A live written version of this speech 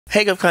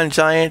Hey govcon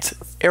Giants,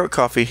 Eric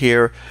Coffie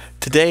here.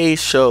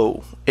 Today's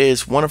show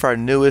is one of our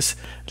newest,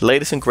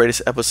 latest and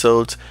greatest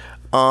episodes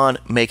on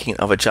Making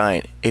of a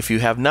Giant. If you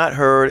have not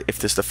heard, if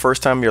this is the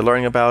first time you're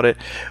learning about it,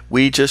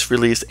 we just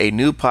released a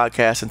new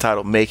podcast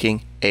entitled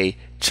Making a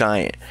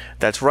Giant.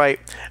 That's right.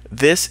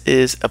 This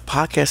is a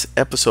podcast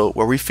episode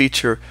where we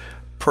feature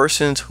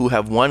persons who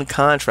have won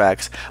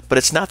contracts, but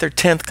it's not their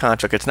 10th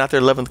contract, it's not their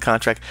 11th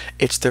contract,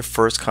 it's their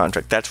first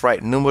contract. That's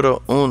right,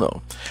 numero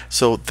uno.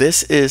 So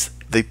this is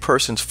the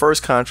person's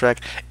first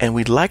contract, and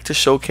we'd like to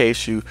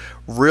showcase you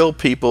real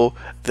people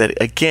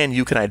that, again,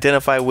 you can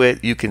identify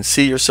with, you can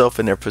see yourself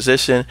in their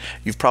position.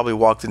 You've probably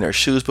walked in their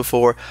shoes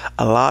before.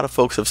 A lot of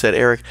folks have said,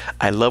 Eric,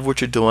 I love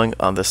what you're doing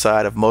on the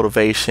side of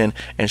motivation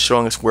and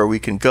showing us where we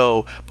can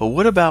go, but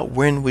what about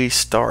when we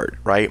start,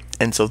 right?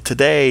 And so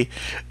today,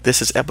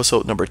 this is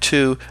episode number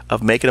 2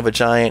 of Making of a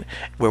Giant,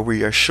 where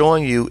we are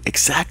showing you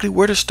exactly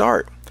where to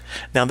start.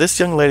 Now, this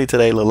young lady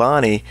today,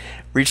 Leilani,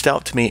 reached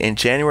out to me in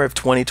January of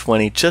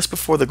 2020, just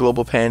before the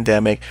global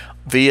pandemic,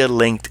 via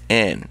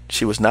LinkedIn.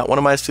 She was not one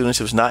of my students.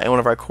 She was not in one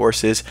of our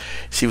courses.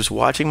 She was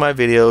watching my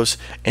videos,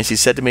 and she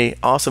said to me,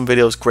 awesome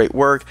videos, great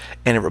work,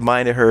 and it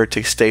reminded her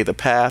to stay the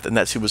path and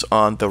that she was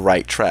on the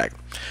right track.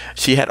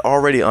 She had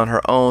already on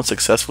her own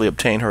successfully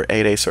obtained her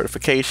 8A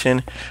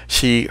certification.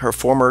 Her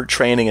former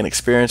training and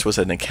experience was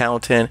an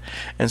accountant,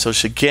 and so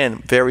she, again,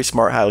 very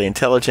smart, highly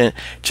intelligent,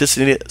 just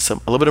needed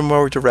a little bit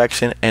more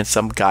direction and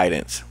some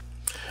guidance.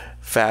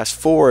 Fast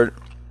forward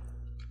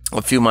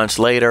a few months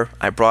later,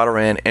 I brought her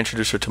in,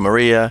 introduced her to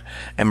Maria,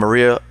 and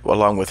Maria,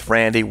 along with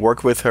Randy,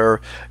 worked with her,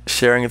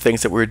 sharing the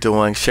things that we were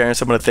doing, sharing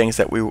some of the things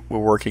that we were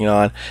working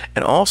on,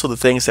 and also the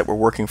things that were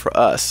working for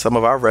us, some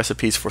of our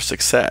recipes for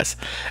success.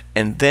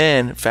 And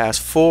then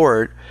fast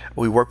forward,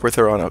 we worked with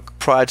her on a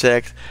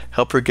project,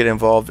 helped her get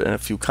involved in a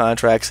few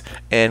contracts,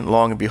 and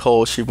long and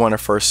behold, she won her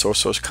first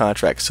source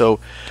contract. So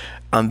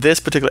on this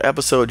particular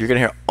episode, you're going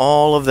to hear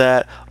all of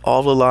that, all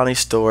of Leilani's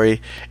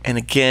story. And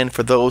again,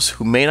 for those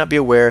who may not be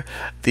aware,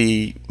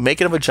 the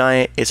Making of a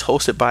Giant is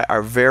hosted by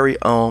our very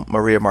own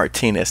Maria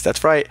Martinez.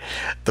 That's right,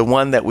 the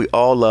one that we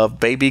all love,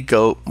 baby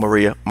goat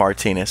Maria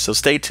Martinez. So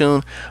stay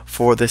tuned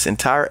for this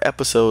entire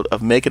episode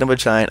of Making of a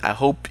Giant. I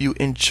hope you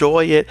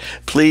enjoy it.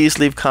 Please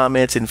leave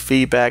comments and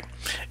feedback,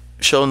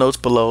 show notes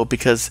below,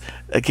 because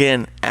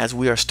again, as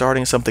we are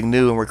starting something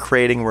new and we're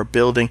creating, we're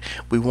building,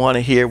 we want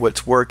to hear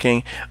what's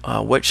working,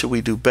 what should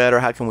we do better,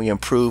 how can we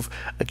improve.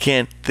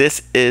 Again,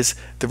 this is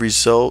the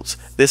results,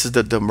 this is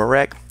the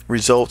direct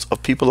results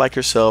of people like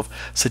yourself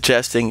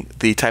suggesting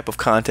the type of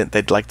content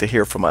they'd like to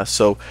hear from us.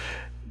 So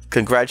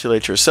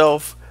congratulate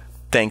yourself,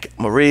 thank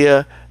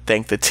Maria,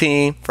 thank the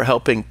team for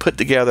helping put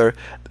together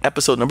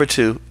episode number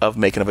 2 of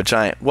Making of a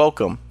Giant.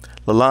 Welcome,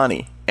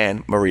 Leilani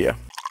and Maria.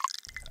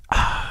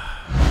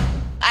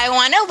 I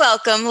want to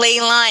welcome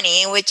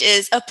Leilani, which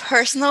is a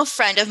personal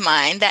friend of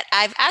mine that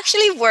I've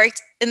actually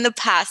worked in the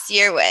past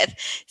year with.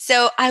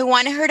 So I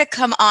wanted her to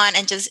come on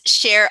and just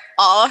share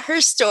all her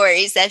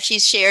stories that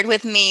she's shared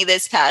with me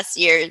this past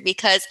year,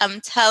 because I'm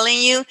telling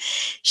you,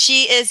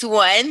 she is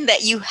one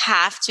that you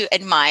have to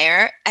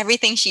admire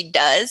everything she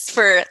does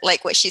for,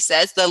 like what she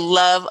says, the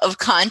love of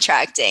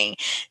contracting.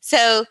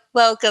 So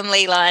welcome,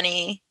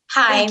 Leilani.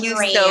 Hi, Thank you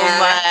Maria. so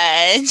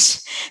much.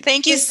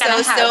 Thank you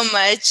so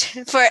much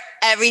for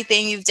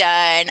everything you've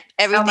done,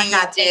 everything you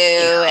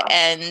do,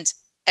 and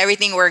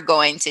everything we're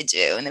going to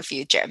do in the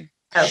future.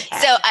 Okay.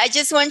 So I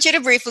just want you to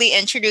briefly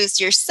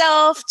introduce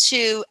yourself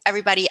to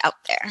everybody out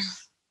there.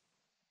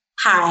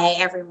 Hi,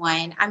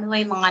 everyone. I'm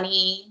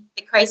Leilani,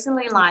 the crazy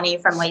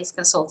Leilani from Lace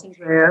Consulting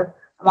Group.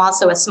 I'm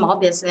also a small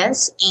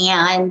business,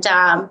 and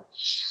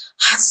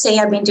I'd say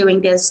I've been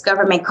doing this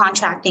government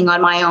contracting on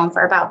my own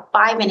for about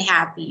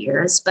 5.5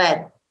 years,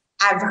 but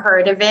I've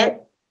heard of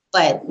it,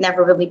 but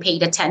never really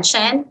paid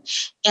attention.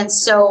 And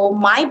so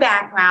my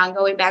background,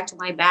 going back to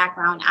my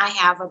background, I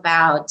have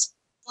about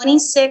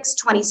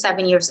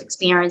 27 years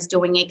experience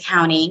doing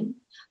accounting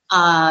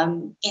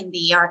in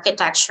the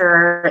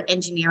architecture,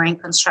 engineering,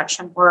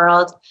 construction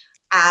world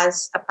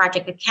as a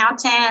project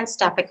accountant,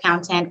 staff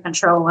accountant,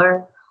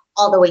 controller,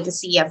 all the way to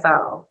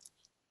CFO.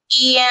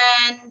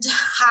 And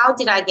how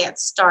did I get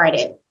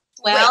started?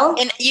 Well,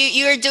 wait, and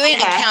you are doing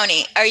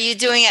accounting. Are you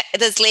doing it?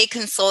 Does Lay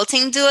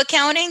Consulting do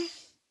accounting?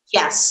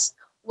 Yes,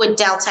 with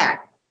Deltek.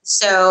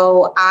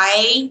 So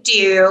I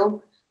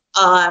do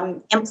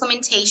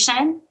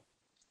implementation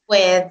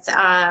with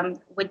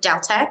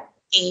Deltek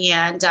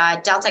and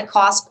Deltek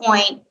Cost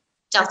Point,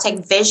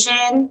 Deltek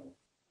Vision,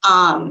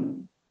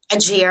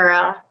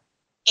 Ajira,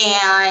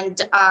 and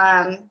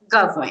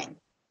govcon.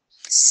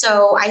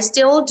 So I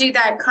still do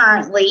that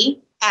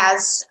currently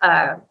as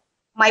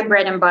my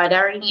bread and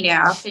butter,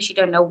 because you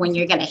don't know when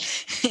you're going to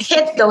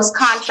hit those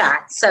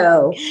contracts.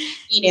 So,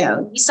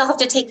 you still have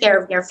to take care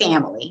of your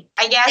family.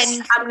 I guess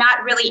I'm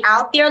not really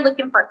out there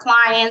looking for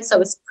clients.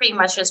 So it's pretty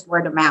much just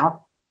word of mouth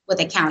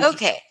with accounting.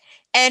 Okay.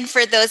 And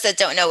for those that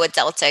don't know what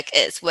Deltek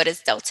is, what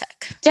is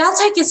Deltek?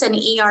 Deltek is an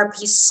ERP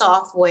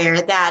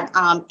software that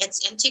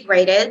it's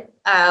integrated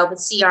with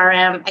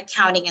CRM,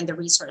 accounting, and the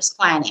resource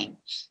planning.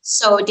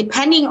 So it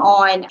depends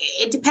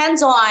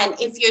on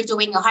if you're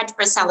doing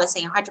 100%, let's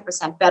say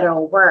 100%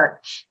 federal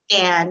work,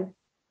 then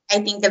I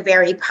think the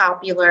very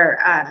popular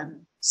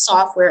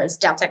software is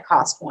Deltek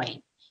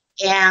CostPoint.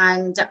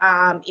 And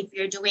if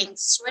you're doing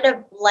sort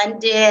of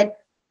blended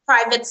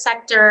private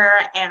sector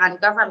and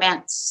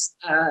government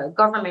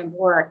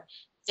work,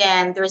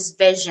 then there's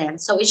Vision.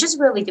 So it just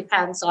really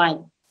depends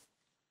on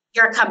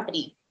your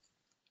company.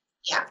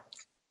 Yeah.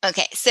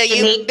 Okay, so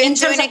you've been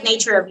doing the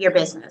nature of your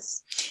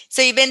business.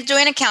 So you've been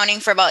doing accounting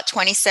for about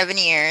 27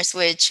 years,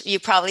 which you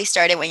probably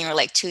started when you were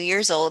like 2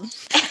 years old.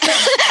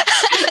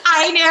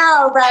 I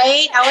know,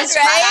 right? I was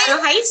right out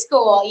of high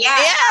school.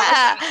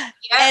 Yeah.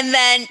 And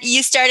then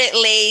you started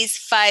Lay's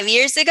 5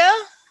 years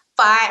ago?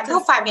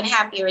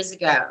 5.5 years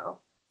ago.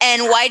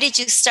 And why did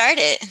you start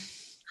it?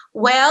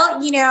 Well,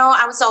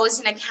 I was always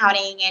in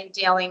accounting and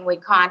dealing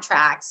with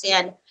contracts.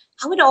 And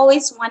I would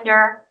always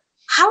wonder,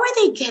 how are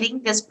they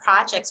getting these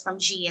projects from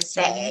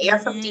GSA or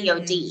from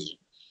DOD?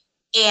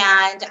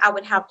 And I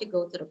would have to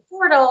go to the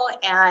portal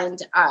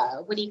and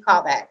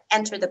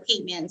enter the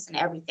payments and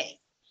everything,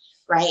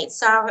 right?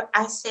 So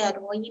I said,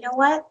 well, you know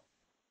what?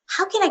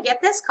 How can I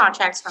get this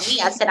contracts from me?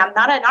 I said, I'm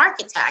not an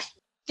architect.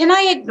 Then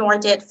I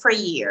ignored it for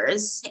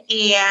years.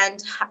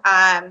 And,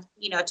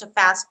 to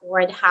fast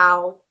forward,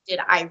 how did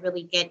I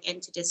really get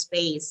into this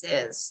space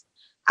is,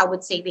 I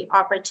would say, the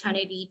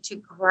opportunity to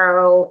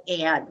grow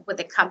and with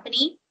a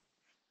company.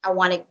 I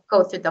want to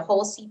go through the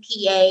whole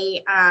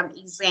CPA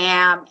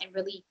exam and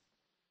really,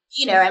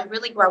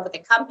 grow with the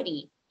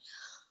company.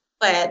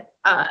 But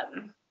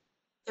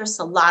there's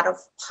a lot of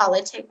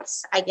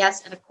politics, I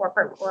guess, in the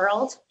corporate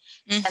world.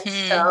 Mm-hmm.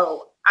 And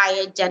so I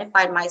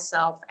identified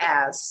myself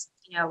as,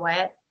 you know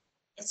what,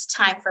 it's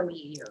time for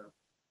me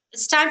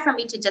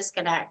to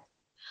disconnect.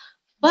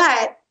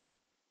 But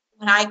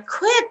when I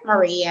quit,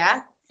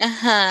 Maria,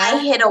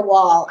 I hit a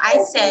wall.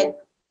 I said,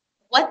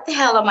 what the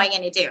hell am I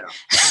going to do?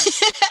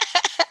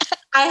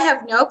 I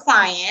have no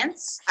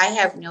clients. I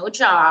have no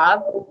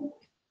job.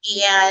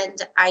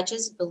 And I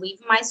just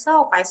believed in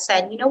myself. I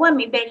said, you know what,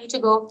 maybe I need to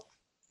go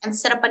and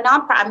set up a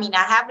nonprofit. I mean,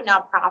 I have a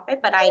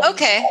nonprofit, but I need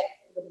to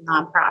do a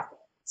nonprofit.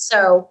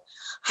 So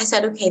I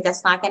said, okay,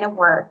 that's not going to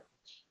work.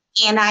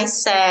 And I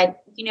said,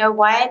 you know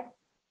what?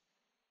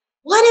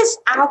 What is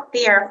out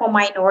there for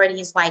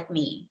minorities like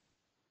me?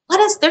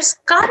 There's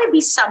got to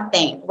be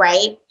something,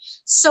 right?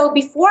 So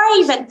before I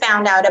even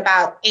found out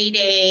about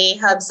 8A,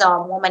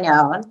 HubZone, Woman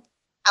Owned,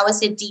 I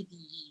was at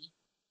DBE,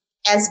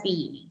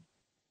 SBE.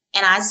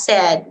 And I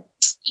said,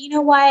 you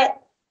know what?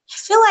 I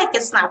feel like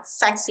it's not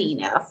sexy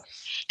enough.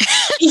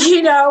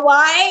 You know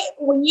why?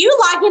 When you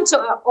log into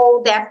an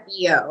old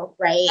FBO,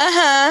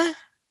 right?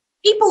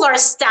 People are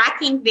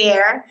stacking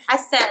there. I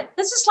said,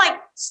 this is like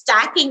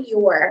stacking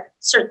your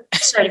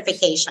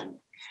certification.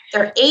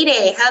 They're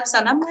 8A hubs.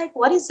 And I'm like,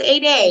 what is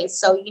 8A?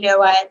 So you know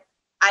what?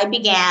 I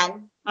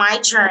began my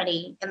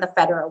journey in the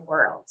federal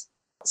world.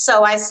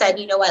 So I said,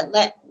 you know what?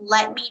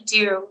 Let me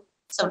do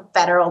some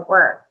federal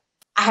work.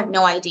 I have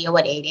no idea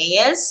what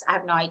 8A is. I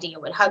have no idea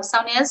what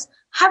HubZone is.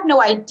 I have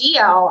no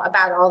idea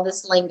about all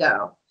this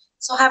lingo.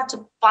 So I have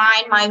to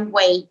find my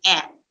way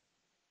in.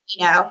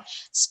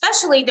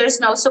 Especially there's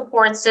no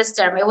support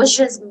system. It was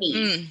just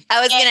me. I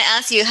was going to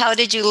ask you, how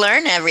did you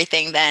learn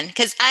everything then?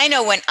 Because I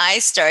know when I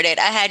started,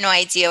 I had no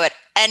idea what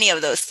any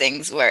of those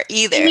things were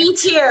either. Me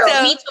too.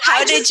 So me too.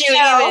 How did you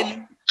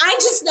even? I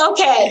just,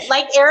 okay,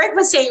 like Eric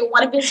was saying in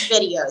one of his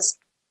videos,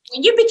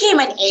 when you became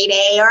an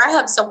 8A or I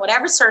have some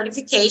whatever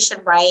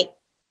certification, right?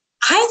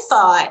 I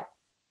thought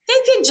they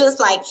can just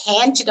like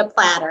hand you the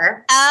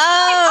platter.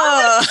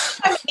 Oh.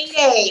 I'm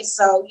 8A.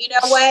 So you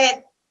know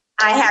what?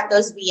 I have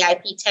those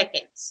VIP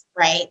tickets,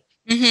 right?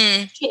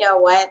 Mm-hmm. You know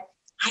what?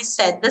 I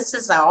said, this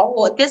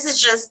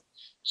is just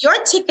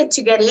your ticket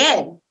to get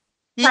in,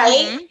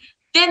 right?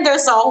 Then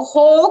there's a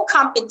whole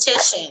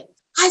competition.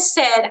 I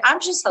said, I'm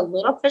just a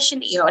little fish in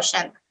the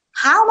ocean.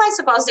 How am I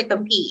supposed to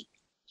compete?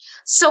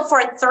 So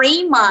for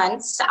 3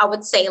 months, I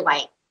would say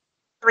like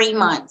 3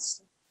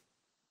 months.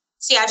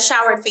 See, I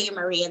showered for you,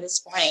 Maria,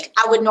 this morning.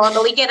 I would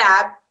normally get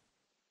up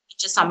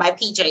just on my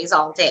PJs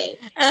all day.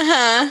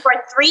 For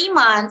 3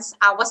 months,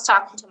 I was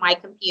talking to my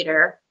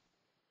computer.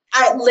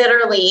 I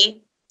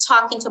literally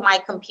talking to my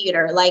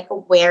computer, like,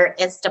 where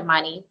is the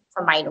money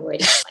for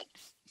minorities?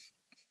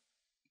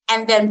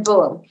 And then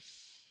boom,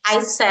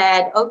 I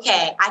said,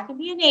 okay, I can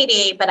be an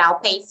 8A, but I'll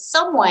pay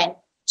someone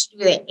to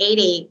do the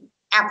 8A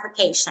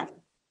application.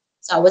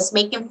 So I was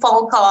making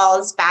phone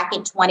calls back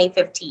in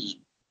 2015.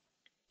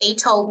 They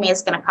told me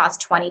it's going to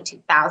cost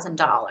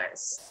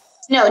 $22,000.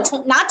 No,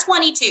 not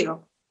 22.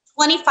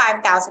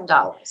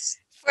 $25,000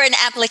 for an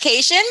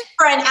application?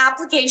 For an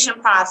application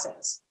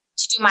process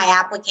to do my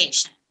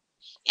application.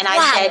 And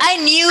I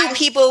knew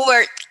people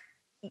were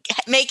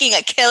making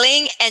a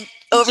killing and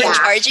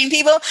overcharging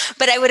people,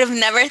 but I would have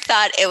never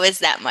thought it was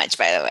that much,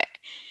 by the way.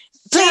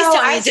 Please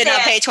tell me you did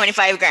not pay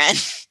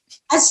 $25,000.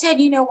 I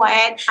said, you know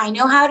what? I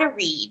know how to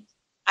read.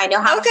 I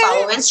know how to Okay.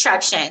 follow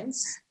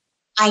instructions.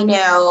 I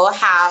know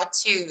how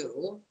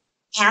to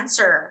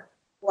answer,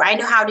 or I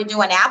know how to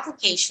do an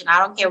application. I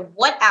don't care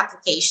what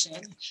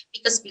application,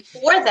 because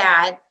before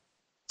that,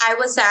 I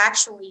was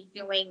actually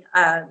doing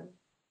a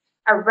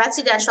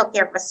residential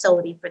care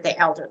facility for the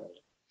elderly.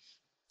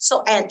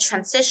 So, and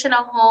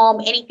transitional home,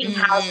 anything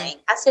housing.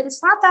 I said,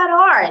 it's not that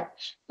hard.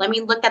 Let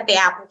me look at the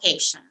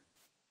application.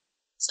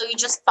 So you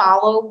just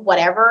follow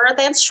whatever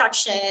the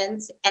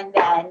instructions. And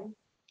then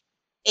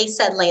they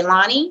said,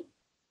 Leilani,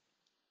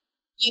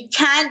 you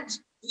can't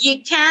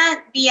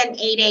be an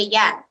 8A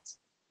yet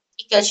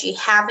because you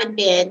haven't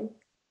been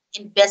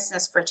in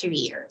business for 2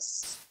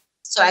 years.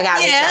 So I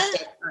got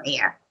rejected,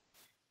 Maria.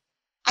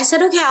 I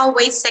said, okay, I'll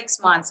wait 6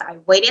 months. I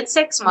waited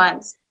 6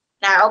 months.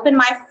 And I opened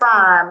my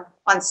firm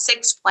on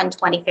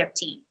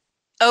 6/1/2015.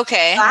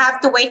 Okay. So I have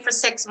to wait for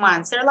 6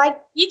 months. They're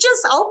like, you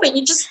just opened,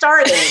 you just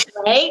started,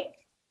 right?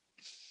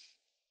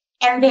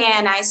 And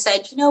then I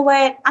said, you know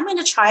what? I'm going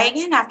to try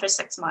again after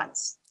 6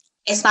 months.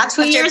 It's not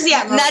 2 years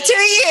yet, Maria. Not 2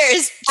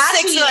 years. Not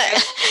 6 2 months.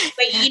 years.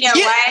 But you know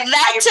what?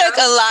 That took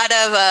a lot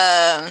of...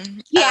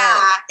 yeah.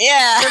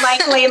 They're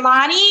like,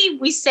 Leilani,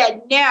 we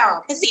said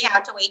no because you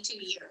have to wait 2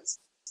 years.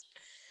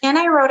 Then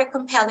I wrote a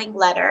compelling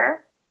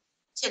letter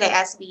to the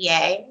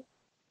SBA.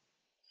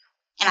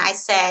 And I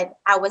said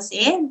I was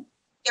in.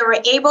 They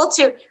were able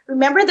to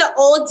remember the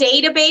old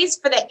database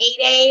for the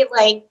 8A.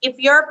 Like, if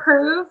you're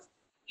approved,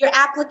 your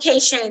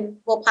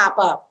application will pop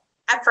up.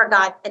 I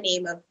forgot the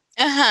name of.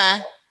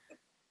 And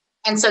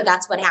so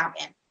that's what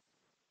happened.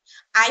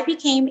 I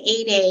became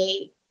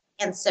 8A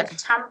in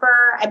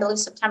September, I believe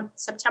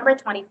September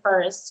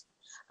 21st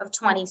of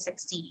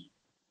 2016.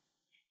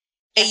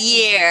 A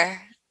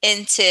year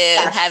into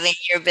having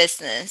your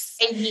business.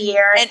 A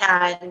year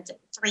and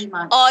 3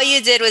 months. All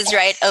you did was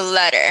write a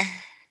letter.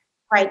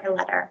 Write a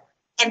letter.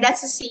 And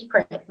that's a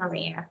secret,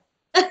 Maria.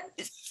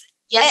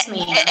 Yes, ma'am.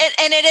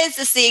 And it is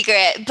a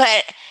secret,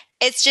 but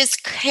it's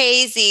just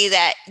crazy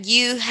that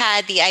you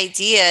had the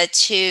idea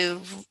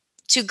to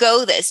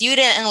go this. You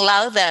didn't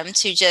allow them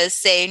to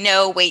just say,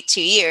 no, wait 2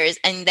 years,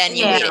 and then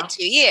you waited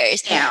 2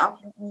 years. Yeah.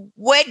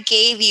 What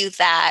gave you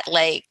that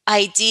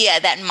idea,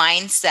 that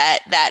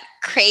mindset, that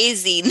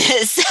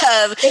craziness of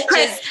I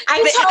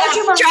told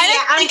you,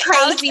 Maria, I'm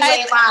crazy,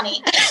 Leilani.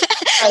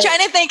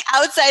 Trying to think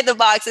outside the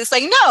box. It's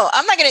like, no,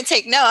 I'm not going to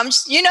take no. I'm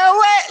just, you know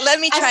what? Let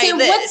me try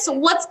this.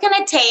 What's going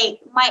to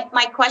take?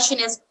 My question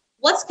is,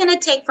 what's going to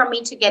take for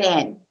me to get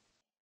in?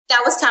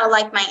 That was kind of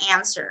like my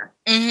answer.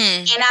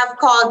 And I've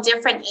called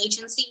different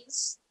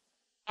agencies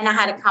and I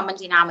had a common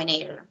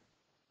denominator.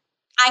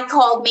 I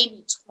called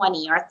maybe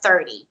 20 or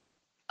 30.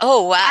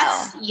 Oh,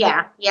 wow.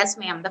 Yes,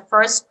 ma'am. The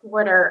first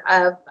quarter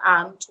of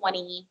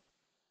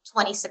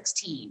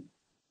 2016.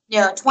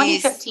 No,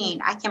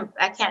 2015. I can't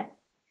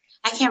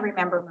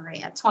remember,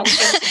 Maria.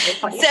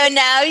 2015. So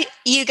now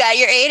you got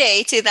your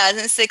 8A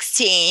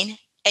 2016.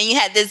 And you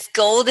had this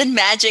golden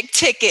magic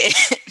ticket.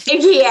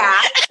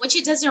 Yeah, which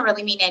it doesn't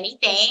really mean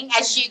anything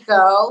as you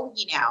go.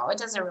 It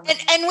doesn't really.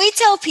 And we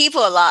tell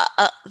people a lot.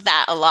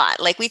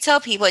 Like, we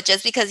tell people,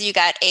 just because you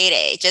got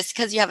 8A, just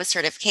because you have a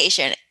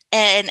certification,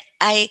 and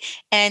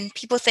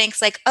people think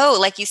like, oh,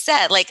 like you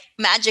said, like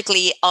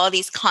magically all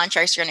these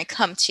contracts are going to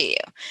come to you.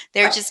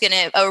 They're just going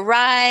to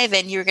arrive,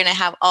 and you're going to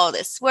have all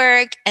this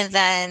work, and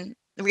then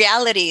the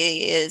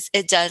reality is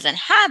it doesn't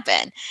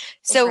happen.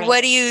 So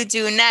what do you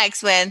do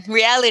next when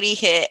reality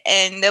hit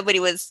and nobody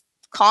was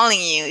calling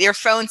you? Your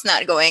phone's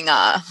not going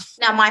off.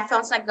 Now, my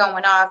phone's not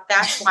going off.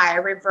 That's why I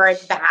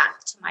revert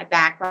back to my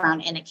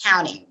background in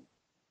accounting.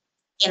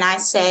 And I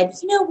said,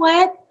 you know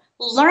what?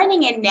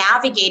 Learning and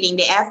navigating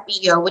the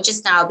FBO, which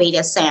is now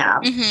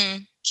beta.sam,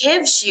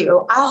 gives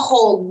you a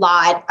whole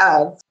lot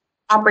of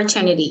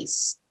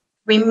opportunities.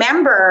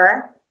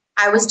 Remember,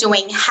 I was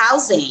doing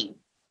housing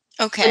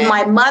with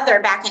my mother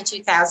back in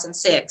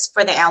 2006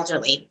 for the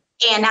elderly.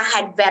 And I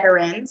had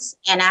veterans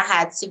and I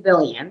had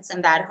civilians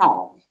in that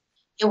home.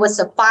 It was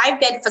a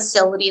 5-bed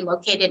facility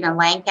located in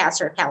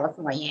Lancaster,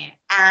 California.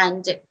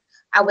 And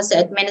I was the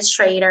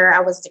administrator. I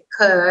was the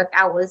cook.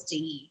 I was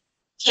the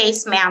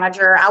case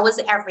manager. I was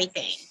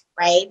everything,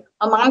 right?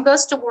 My mom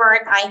goes to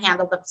work. I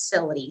handle the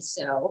facility.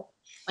 So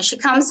when she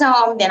comes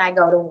home, then I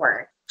go to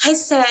work. I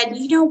said,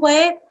 you know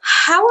what?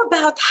 How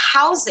about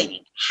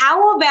housing?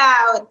 How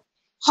about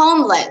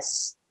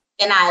homeless?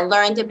 Then I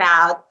learned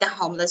about the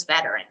homeless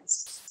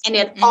veterans, and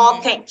it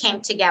all came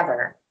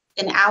together.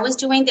 Then I was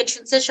doing the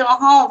transitional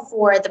home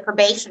for the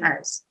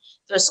probationers.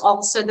 There's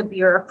also the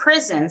Bureau of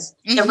Prisons,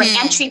 the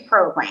reentry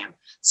program.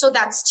 So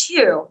that's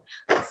 2.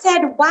 I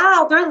said,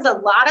 wow, there's a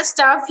lot of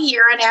stuff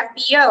here in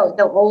FBO,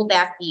 the old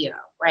FBO,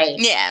 right?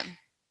 Yeah.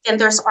 Then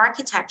there's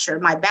architecture.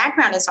 My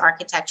background is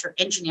architecture,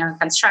 engineering,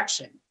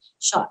 construction.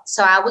 So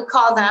I would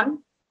call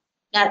them,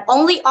 not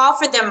only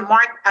offer them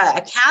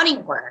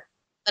accounting work,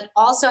 but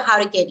also how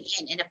to get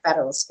in a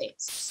federal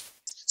space.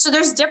 So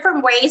there's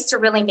different ways to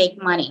really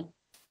make money.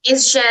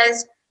 It's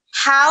just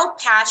how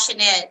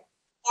passionate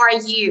are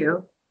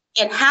you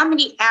and how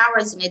many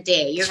hours in a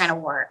day you're going to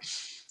work.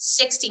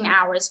 16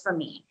 hours for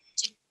me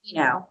to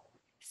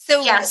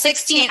So Yeah,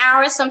 16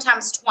 hours,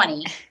 sometimes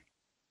 20.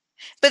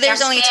 But there's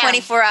Yes, only ma'am.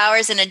 24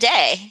 hours in a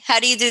day. How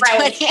do you do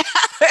Right. 20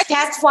 hours?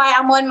 That's why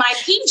I'm on my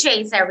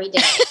PJs every day.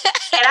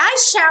 And I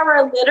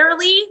shower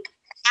literally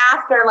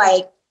after,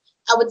 like,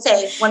 I would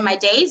say when my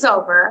day's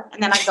over,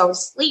 and then I go to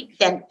sleep.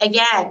 Then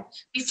again,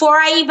 before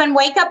I even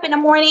wake up in the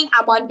morning,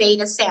 I'm on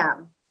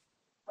beta.sam.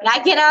 When I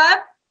get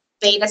up,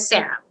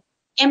 beta.sam.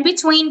 In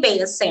between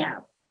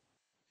beta.sam.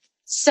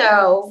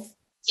 So,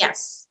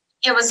 yes,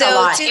 it was a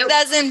lot.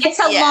 It's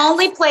a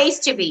lonely place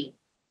to be.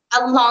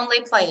 A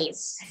lonely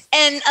place.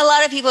 And a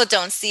lot of people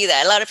don't see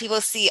that. A lot of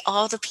people see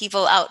all the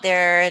people out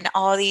there and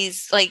all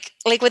these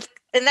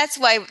and that's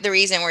why the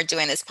reason we're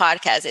doing this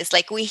podcast is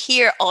like we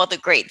hear all the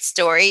great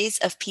stories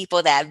of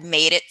people that have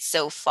made it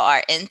so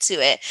far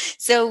into it.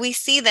 So we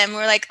see them,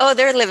 we're like, oh,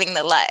 they're living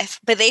the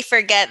life. But they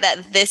forget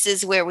that this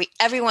is where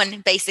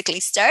everyone basically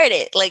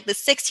started, like the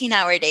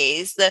 16-hour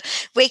days, the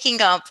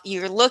waking up,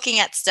 you're looking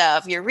at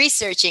stuff, you're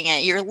researching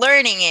it, you're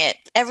learning it,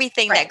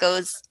 everything that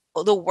goes,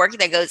 the work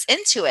that goes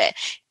into it.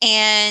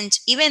 And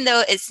even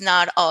though it's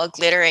not all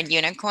glitter and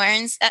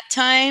unicorns at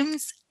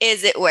times,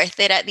 is it worth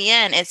it at the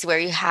end? It's where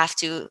you have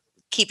to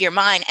keep your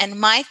mind. And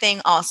my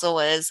thing also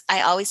was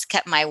I always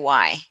kept my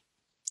why.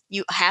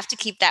 You have to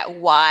keep that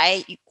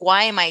why.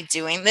 Why am I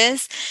doing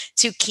this?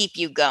 To keep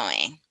you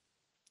going.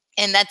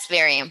 And that's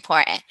very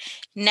important.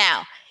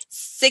 Now,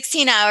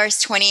 16 hours,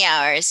 20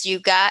 hours, you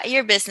got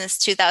your business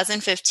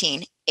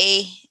 2015,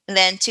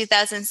 then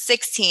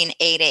 2016,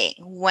 8/8.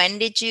 When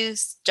did you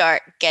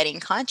start getting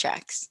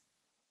contracts?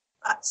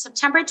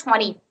 September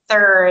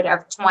 23rd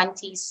of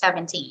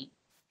 2017.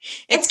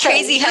 It's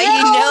crazy how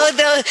you know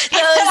those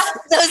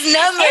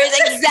numbers,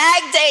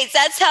 exact dates.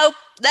 That's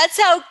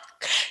how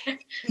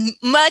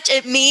much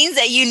it means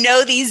that you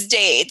know these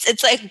dates.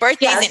 It's like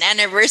birthdays and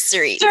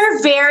anniversaries.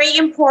 They're very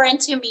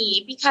important to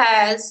me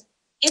because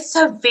it's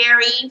a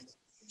very,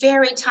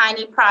 very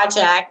tiny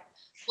project,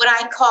 what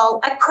I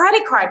call a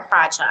credit card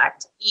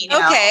project,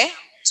 Okay.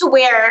 To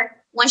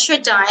where once you're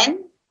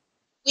done,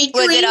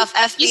 weekly. Was it off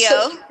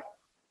FBO?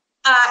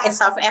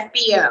 It's off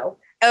FBO.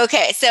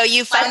 Okay, so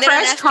you found it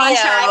on FBO.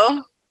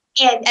 Contract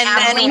in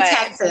Abilene,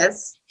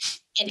 Texas.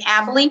 In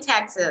Abilene,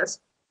 Texas.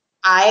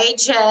 I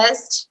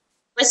just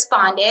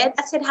responded.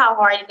 I said how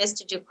hard it is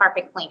to do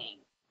carpet cleaning.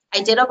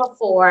 I did it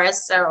before,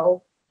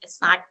 so it's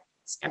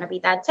going to be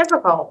that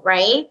difficult,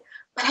 right?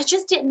 But I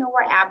just didn't know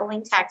where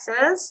Abilene,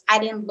 Texas. I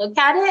didn't look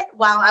at it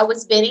while I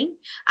was bidding.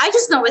 I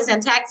just know it's in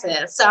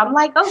Texas. So I'm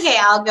like, okay,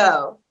 I'll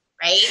go.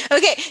 Right?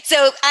 Okay,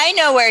 so I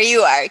know where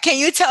you are. Can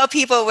you tell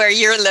people where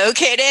you're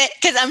located?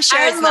 Because I'm sure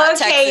it's not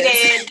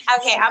Texas.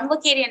 Okay, I'm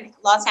located in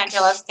Los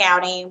Angeles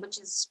County, which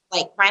is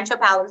like Rancho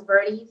Palos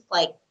Verdes,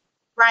 like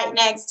right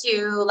next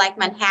to like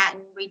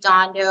Manhattan,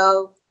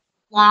 Redondo,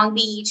 Long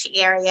Beach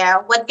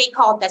area, what they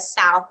call the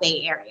South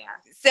Bay area.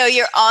 So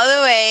you're all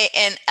the way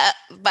in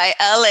by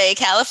LA,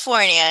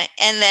 California,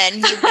 and then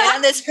you've been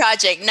on this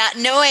project not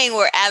knowing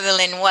where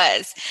Abilene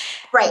was.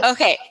 Right.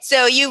 Okay,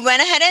 so you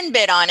went ahead and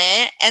bid on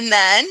it, and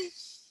then?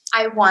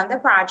 I won the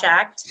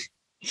project.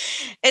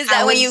 Is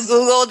that when you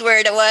Googled where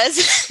it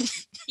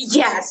was?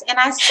 Yes, and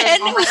I said,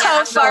 and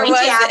how far was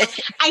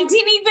it? I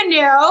didn't even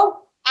know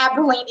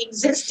Abilene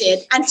existed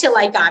until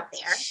I got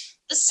there.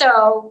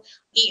 So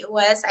it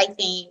was, I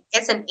think,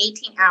 it's an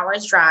 18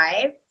 hours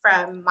drive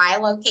from my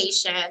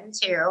location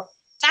to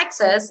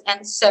Texas.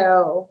 And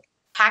so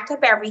packed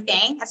up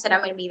everything. I said, I'm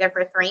going to be there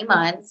for 3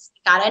 months.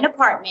 Got an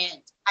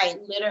apartment. I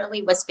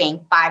literally was paying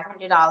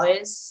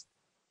 $500.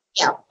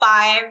 Yeah,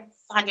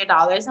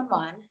 $500 a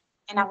month.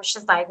 And I was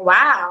just like,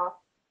 wow,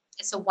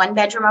 it's a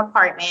 1-bedroom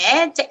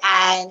apartment.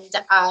 And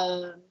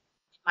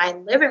my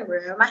living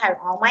room, I had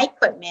all my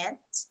equipment,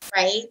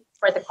 right,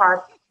 for the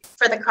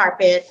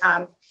carpet.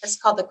 It's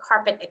called the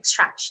carpet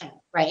extraction,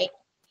 right?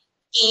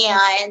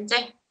 And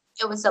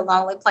it was a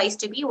lonely place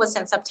to be. It was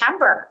in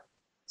September.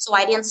 So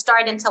I didn't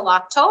start until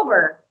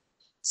October.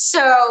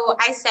 So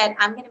I said,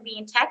 I'm going to be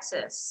in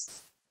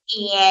Texas.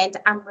 And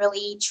I'm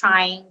really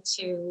trying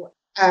to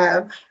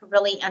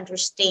really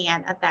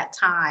understand at that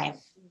time,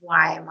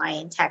 why am I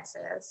in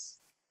Texas?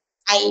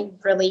 I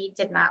really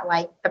did not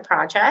like the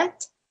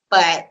project,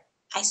 but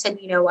I said,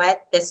 you know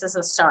what? This is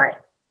a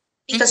start.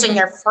 Because on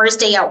your first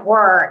day at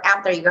work,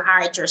 after you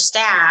hired your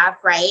staff,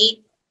 right,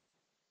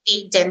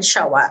 they didn't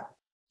show up.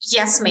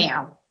 Yes,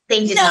 ma'am.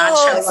 They did not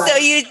show up. So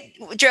you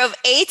drove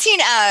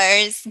 18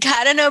 hours,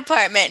 got an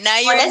apartment. Now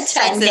you're in Texas.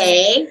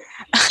 Sunday.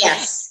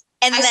 Yes.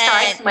 And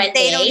then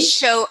they don't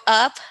show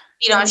up?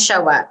 They don't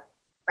show up,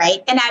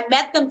 right? And I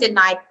met them the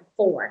night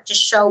before to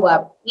show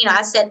up.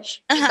 I said,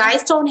 you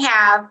guys don't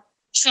have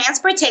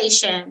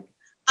transportation.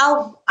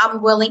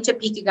 I'm willing to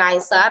pick you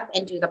guys up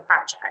and do the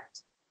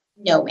project.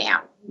 No,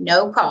 ma'am.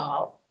 No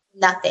call.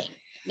 Nothing.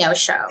 No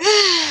show.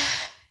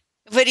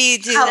 What do you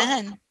do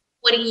then?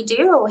 What do you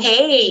do?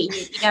 Hey,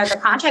 the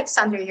contract's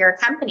under your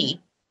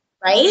company,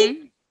 right?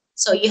 Mm-hmm.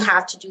 So you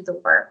have to do the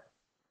work.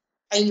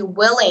 Are you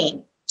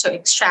willing to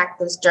extract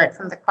this dirt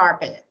from the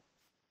carpet?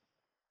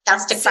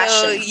 That's the question.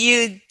 So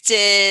you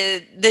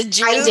did the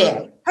June I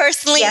did.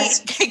 personally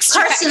Yes,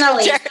 extract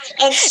personally dirt.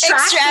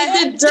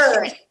 extracted the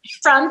dirt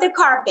from the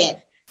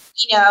carpet.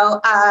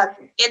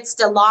 It's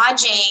the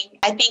lodging.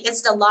 I think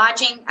it's the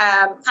lodging,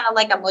 kind of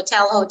like a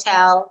motel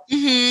hotel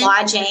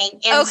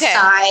lodging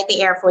inside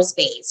the Air Force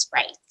Base,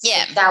 right?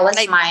 Yeah, So that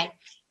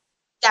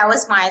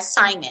was my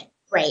assignment,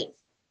 right?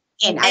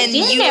 And I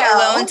didn't you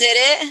know. alone did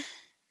it?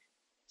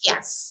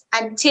 Yes,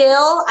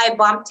 until I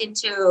bumped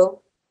into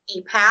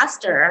a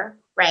pastor,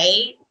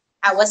 right?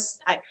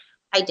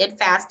 I did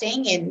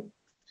fasting, and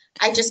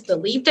I just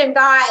believed in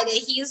God that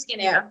He's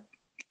gonna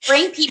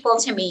bring people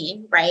to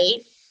me,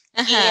 right?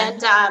 And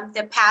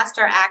the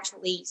pastor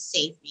actually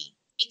saved me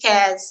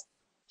because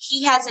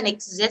he has an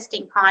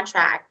existing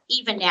contract,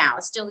 even now,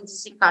 still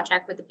existing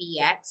contract with the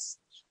BX.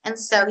 And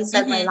so he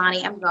said,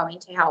 Leilani, I'm going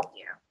to help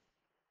you.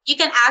 You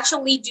can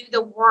actually do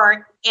the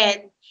work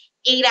in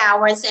 8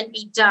 hours and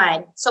be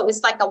done. So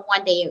it's like a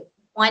one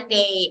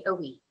day a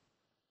week.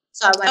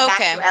 So I went back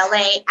to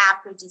LA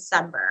after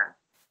December,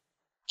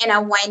 and I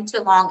went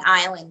to Long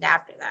Island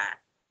after that.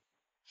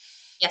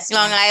 Yes,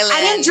 Long Island.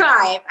 I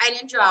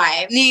didn't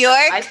drive. New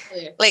York? I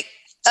flew Like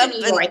to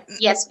New York.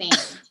 Yes, ma'am.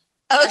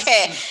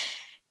 Okay. Yes,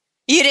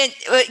 You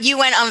didn't. You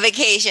went on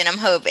vacation. I'm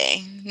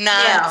hoping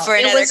not for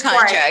it another was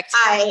contract.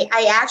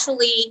 I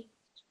actually.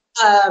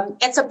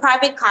 It's a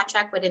private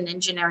contract with an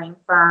engineering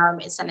firm.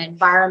 It's an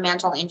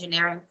environmental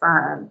engineering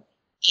firm,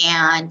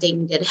 and they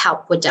needed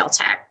help with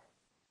Deltec.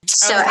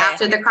 So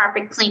after the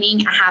carpet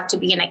cleaning, I have to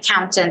be an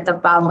accountant the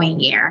following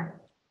year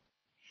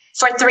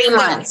for 3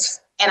 months,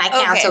 and I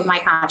canceled my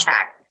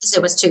contract because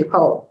it was too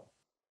cold.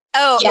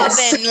 Oh,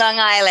 yes. Up in Long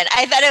Island.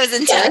 I thought it was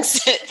in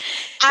Texas.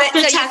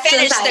 After so Texas, you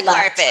finished the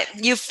carpet.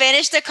 You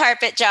finished the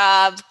carpet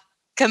job,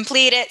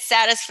 completed,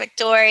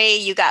 satisfactory.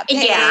 You got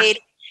paid. Yeah.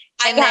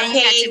 And then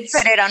you had to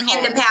put it on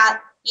hold. And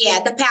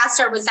the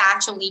pastor was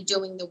actually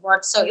doing the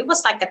work. So it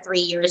was like a 3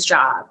 years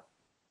job.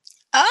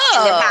 Oh.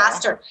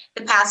 And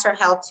the pastor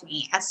helped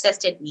me,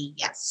 assisted me.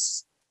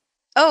 Yes.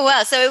 Oh,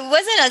 wow. So it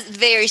wasn't a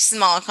very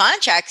small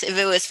contract if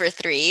it was for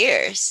 3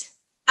 years.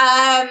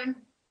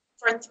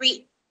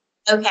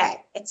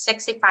 It's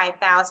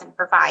 $65,000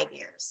 for 5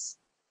 years.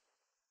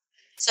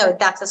 So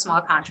that's a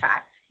small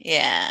contract.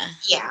 Yeah.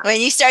 Yeah.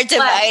 When you start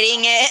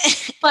dividing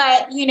it.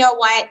 But you know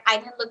what? I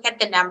didn't look at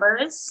the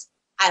numbers.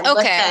 I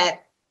looked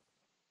at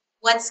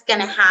what's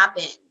going to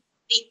happen.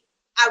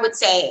 I would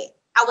say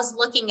I was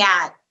looking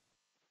at,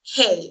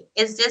 hey,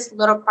 is this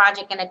little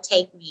project going to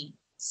take me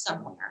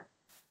somewhere?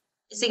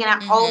 Is it going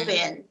to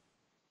open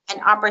an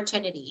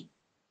opportunity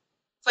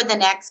for the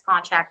next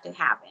contract to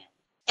happen?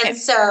 And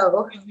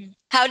so,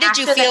 how did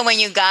you feel when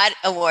you got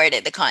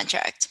awarded the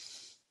contract?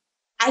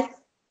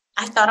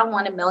 I thought I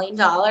won $1 million,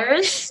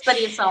 but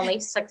it's only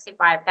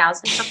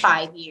 $65,000 for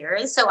 5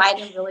 years. So I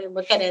didn't really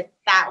look at it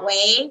that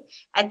way.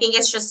 I think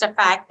it's just the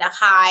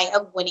high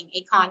of winning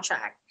a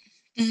contract.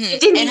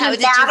 It didn't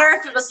even matter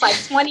if it was like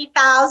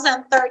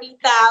 20,000,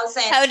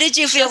 30,000. How did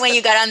you feel when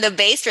you got on the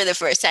base for the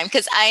first time?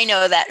 Because I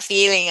know that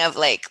feeling of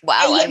like,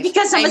 wow,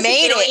 because I'm a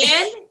made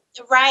civilian,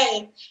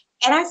 right?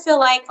 And I feel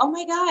like, oh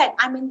my God,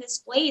 I'm in this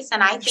place,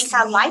 and I think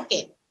I like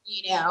it.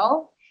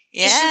 Yeah.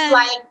 It's just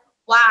like,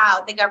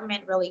 wow, the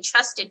government really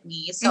trusted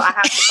me, so I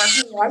have to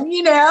perform.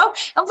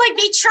 I'm like,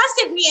 they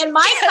trusted me in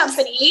my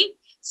company,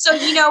 so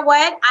you know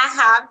what? I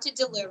have to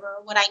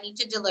deliver what I need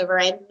to deliver,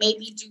 and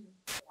maybe do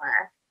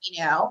more.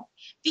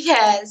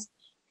 Because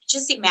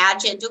just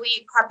imagine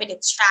doing carpet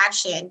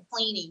extraction,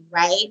 cleaning,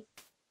 right?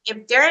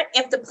 If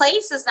the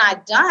place is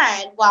not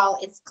done while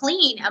it's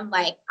clean, I'm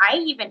like, I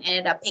even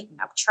ended up picking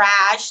up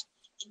trash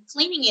and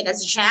cleaning it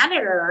as a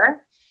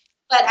janitor.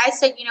 But I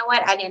said, you know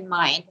what? I didn't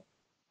mind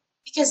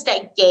because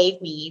they gave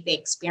me the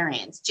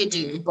experience to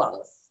do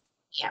both.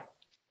 Yeah.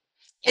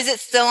 Is it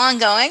still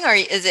ongoing or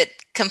is it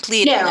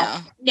completed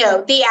now?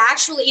 No,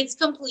 it's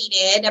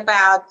completed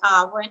about,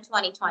 we're in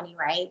 2020,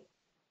 right?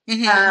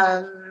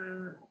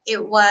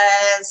 It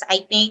was,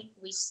 I think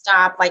we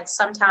stopped like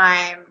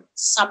sometime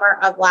summer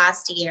of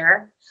last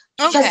year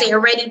because they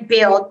already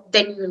built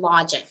the new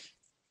lodging.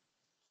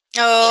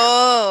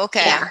 Oh,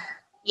 okay.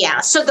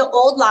 Yeah. So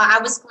I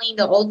was cleaning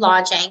the old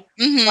lodging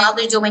while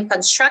they're doing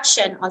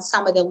construction on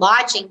some of the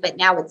lodging, but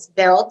now it's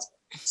built.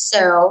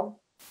 So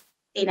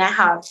they now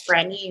have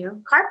brand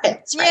new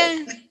carpets,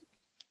 right?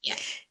 Yeah.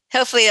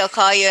 Hopefully they'll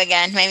call you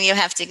again. Maybe you'll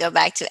have to go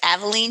back to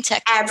Abilene,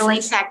 Texas.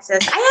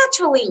 I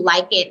actually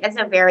like it. It's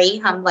a very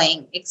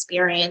humbling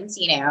experience,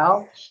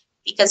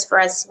 because for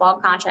a small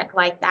contract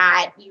like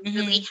that, you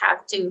really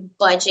have to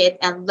budget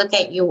and look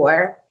at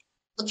your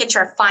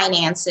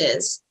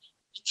finances,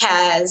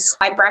 because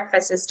my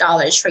breakfast is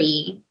Dollar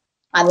Tree,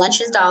 my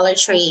lunch is Dollar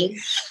Tree,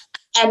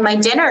 and my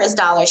dinner is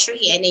Dollar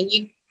Tree. And then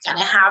you kind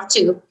of have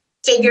to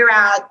figure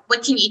out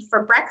what you eat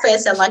for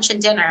breakfast and lunch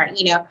and dinner.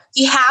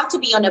 You have to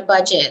be on a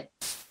budget.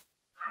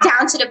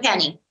 Down to the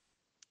penny.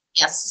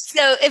 Yes.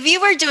 So if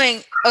you were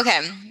doing,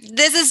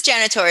 this is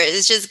janitorial.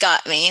 It just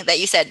got me that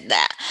you said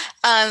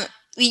that.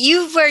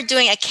 You were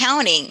doing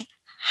accounting.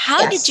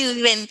 How did you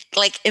even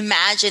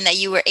imagine that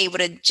you were able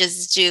to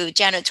just do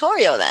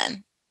janitorial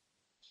then?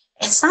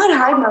 It's not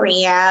hard,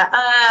 Maria.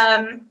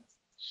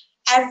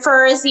 At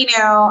first,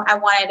 I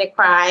wanted to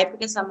cry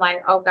because I'm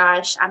like, oh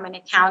gosh, I'm an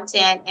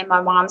accountant and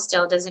my mom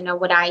still doesn't know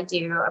what I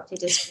do up to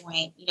this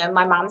point.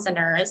 My mom's a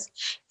nurse.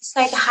 It's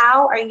like,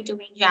 how are you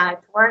doing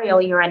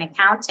janitorial? You're an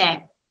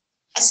accountant.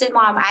 I said,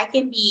 Mom, I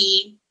can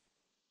be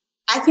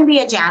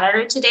a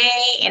janitor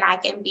today and I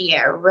can be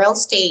a real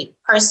estate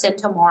person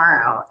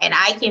tomorrow and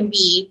I can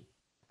be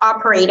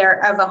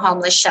operator of a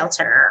homeless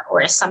shelter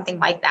or something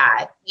like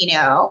that.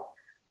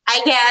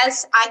 I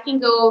guess I can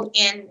go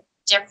in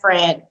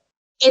different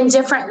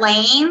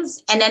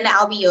lanes and then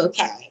I'll be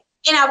okay.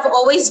 And I've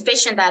always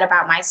visioned that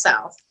about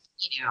myself.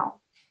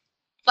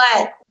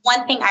 But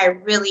one thing I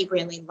really,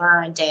 really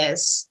learned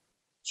is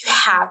you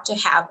have to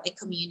have a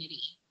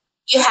community.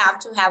 You have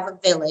to have a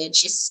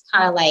village. It's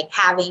kind of like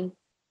having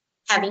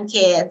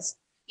kids.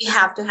 You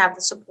have to have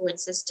the support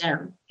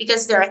system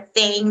because there are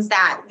things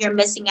that you're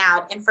missing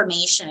out,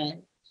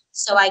 information.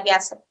 So I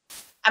guess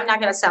I'm not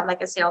going to sound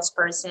like a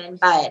salesperson,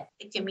 but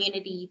the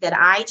community that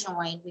I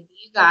joined with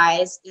you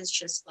guys is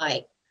just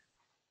like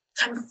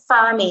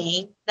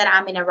confirming that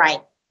I'm in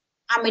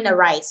the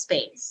right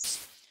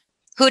space.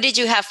 Who did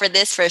you have for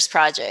this first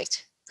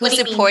project? Who What do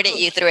you supported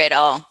mean? you through it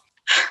all?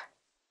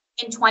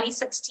 In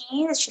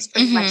 2016, it's just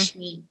pretty much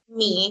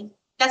me.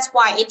 That's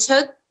why it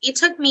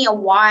took me a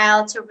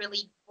while to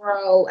really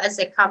grow as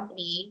a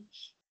company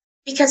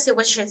because it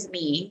was just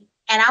me.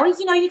 And I would,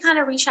 you kind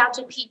of reach out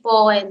to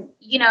people and,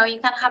 you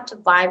kind of have to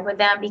vibe with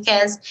them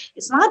because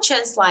it's not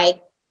just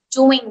like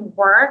doing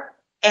work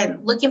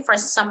and looking for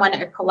someone,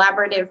 a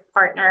collaborative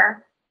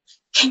partner.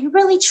 Can you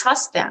really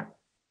trust them?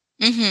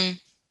 Mm-hmm.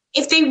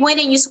 If they win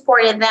and you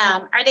supported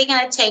them, are they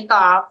going to take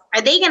off?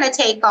 Are they going to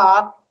take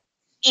off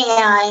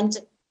and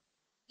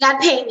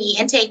not pay me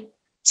and take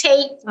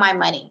my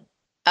money?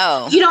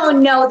 Oh, You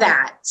don't know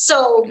that.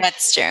 So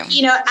that's true.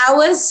 I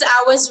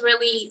was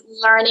really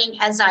learning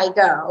as I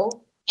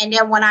go. And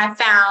then when I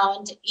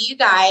found you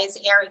guys,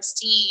 Eric's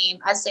team,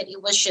 I said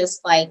it was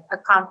just like a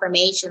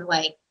confirmation,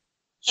 like,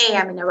 hey,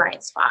 I'm in the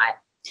right spot.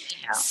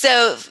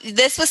 So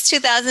this was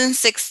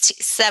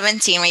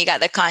 2017 when you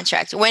got the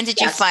contract. When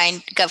did you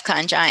find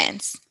GovCon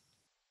Giants?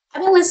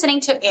 I've been listening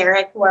to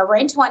Eric, where we're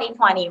in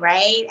 2020,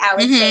 right? I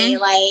would say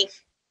like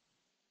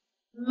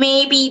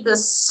maybe the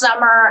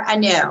summer,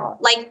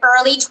 like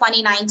early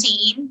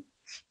 2019.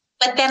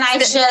 But then I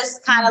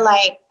just kind of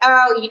like,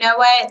 oh, you know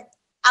what?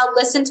 I'll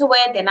listen to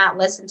it, then not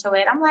listen to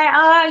it. I'm like,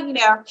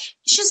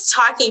 it's just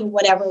talking,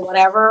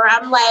 whatever.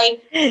 I'm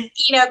like,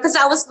 because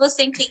I was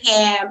listening to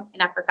him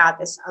and I forgot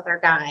this other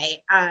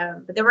guy.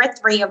 But there were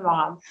three of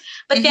them.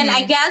 But then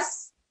I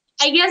guess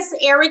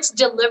Eric's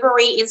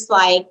delivery is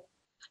like,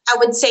 I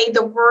would say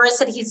the words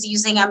that he's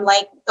using, I'm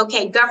like,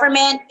 okay,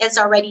 government is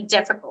already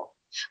difficult.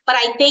 But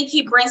I think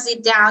he brings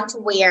it down to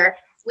where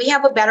we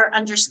have a better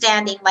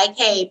understanding, like,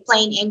 hey,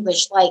 plain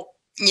English, like,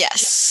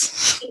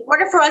 yes. In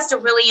order for us to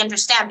really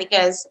understand,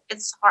 because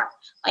it's hard,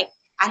 like,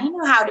 I didn't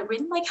know how to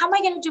read. Like, how am I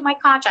going to do my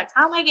contract?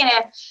 How am I going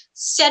to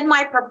send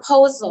my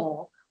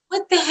proposal?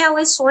 What the hell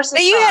is sources?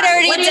 But you had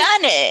already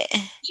done it.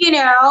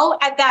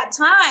 At that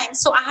time.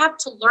 So I have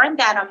to learn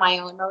that on my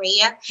own,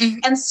 Maria. Mm-hmm.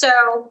 And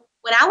so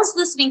when I was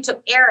listening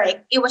to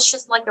Eric, it was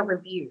just like a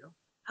review.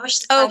 I was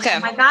just like, oh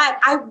my God,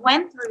 I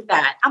went through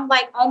that. I'm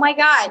like, oh my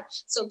God.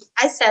 So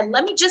I said,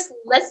 let me just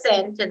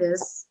listen to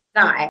this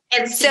guy.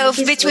 And so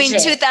between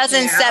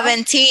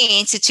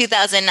 2017 to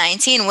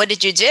 2019, what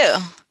did you do?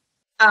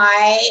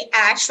 I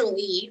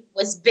actually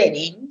was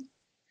bidding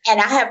and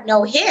I have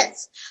no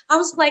hits. I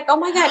was like, oh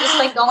my God, it's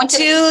like going to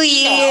 2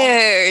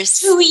 years.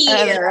 2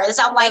 years.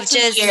 I'm like, 2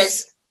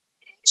 years.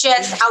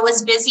 Just, I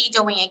was busy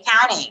doing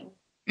accounting.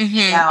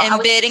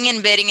 And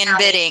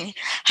bidding.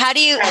 How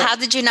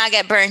did you not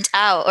get burnt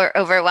out or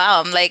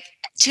overwhelmed? Like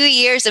 2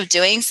 years of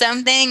doing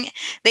something,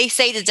 they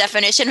say the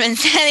definition of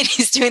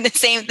insanity is doing the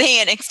same thing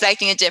and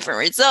expecting a different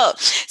result.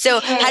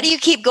 So how do you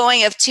keep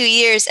going of 2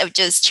 years of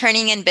just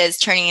turning in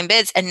bids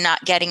and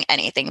not getting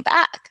anything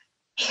back?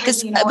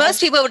 Because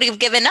most people would have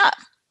given up.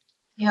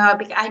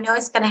 Because I know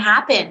it's going to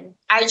happen.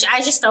 I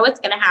just know it's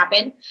going to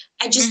happen.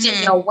 I just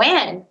didn't know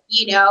when,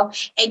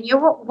 and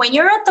when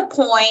you're at the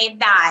point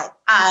that,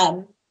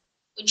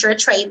 with your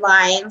trade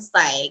lines,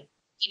 like,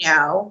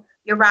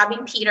 you're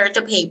robbing Peter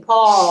to pay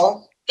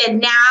Paul, then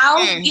now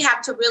you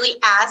have to really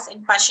ask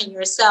and question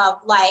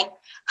yourself, like,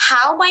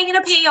 how am I going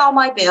to pay all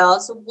my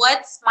bills?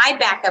 What's my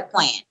backup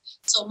plan?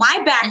 So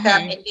my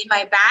backup and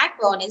my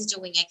backbone is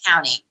doing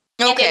accounting.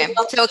 Okay.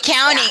 So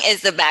accounting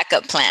is the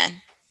backup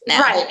plan now.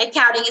 Right.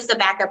 Accounting is the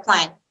backup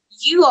plan.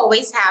 You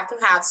always have to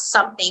have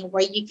something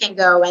where you can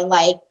go and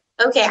like,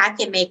 okay, I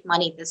can make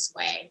money this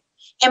way.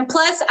 And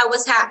plus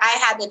I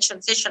had the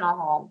transitional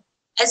home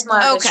as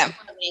my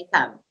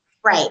income.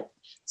 Right.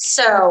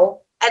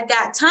 So at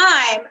that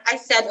time I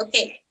said,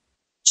 okay,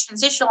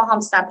 transitional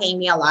home stopped paying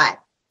me a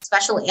lot,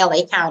 especially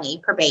LA County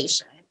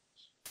probation.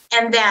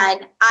 And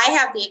then I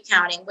have the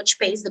accounting, which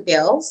pays the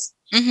bills.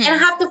 And I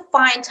have to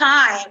find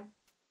time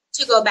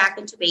to go back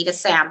into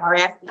beta.sam or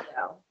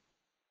FBO.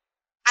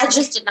 I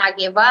just did not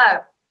give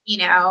up.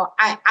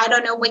 I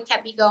don't know what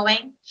kept me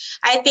going.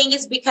 I think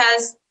it's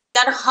because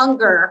that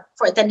hunger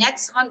for the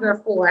next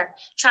hunger for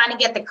trying to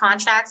get the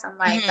contracts. I'm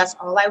like, that's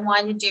all I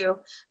want to do.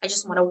 I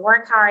just want to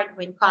work hard,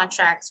 win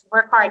contracts,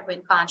 work hard,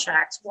 win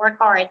contracts, work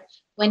hard,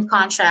 win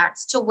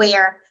contracts, to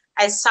where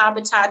I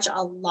sabotage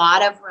a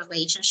lot of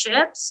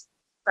relationships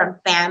from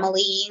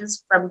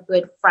families, from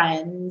good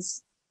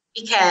friends,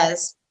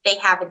 because they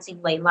haven't seen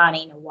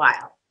Leilani in a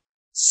while.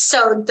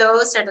 So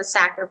those are the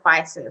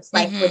sacrifices,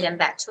 like within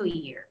that 2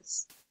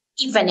 years,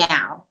 even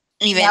now.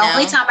 The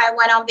only time I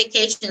went on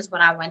vacation is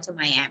when I went to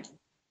Miami.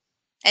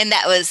 And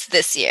that was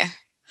this year.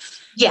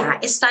 Yeah,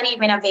 it's not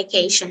even a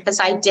vacation because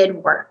I did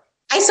work.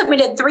 I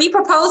submitted 3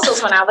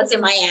 proposals when I was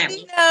in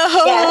Miami.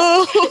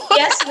 No.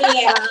 Yes,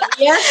 ma'am.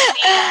 Yes,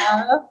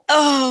 ma'am.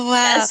 Oh,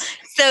 wow. Yes.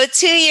 So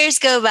 2 years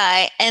go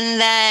by, and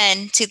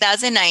then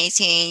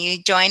 2019,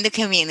 you joined the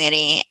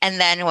community, and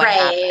then what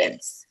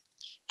happens?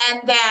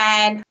 And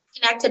then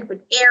connected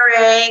with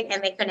Eric,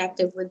 and they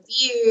connected with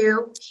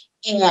you.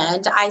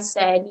 And I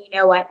said, you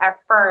know what, at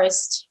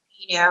first,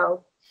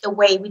 the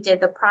way we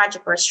did the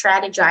project or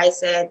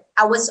strategize it,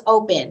 I was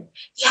open.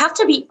 You have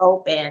to be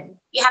open.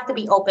 You have to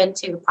be open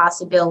to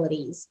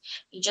possibilities.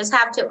 You just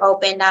have to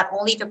open not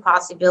only to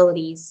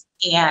possibilities.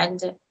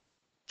 And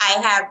I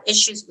have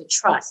issues with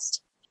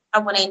trust. I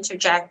want to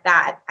interject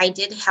that I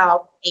did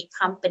help a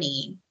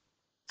company,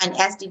 an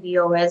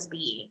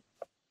SDVOSB,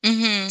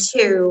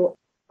 to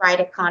write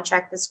a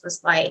contract. This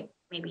was like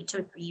maybe 2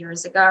 or 3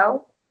 years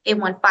ago. They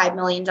won $5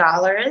 million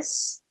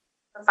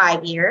for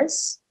 5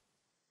 years.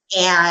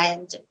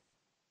 And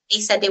they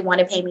said they want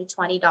to pay me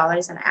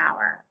 $20 an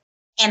hour.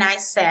 And I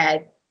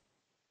said,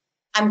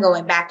 I'm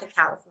going back to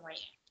California.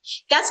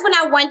 That's when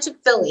I went to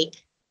Philly.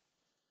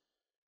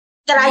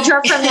 That I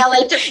drove from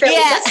LA to Philly.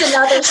 Yeah. That's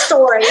another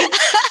story.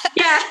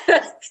 Yeah.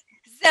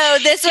 So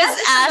this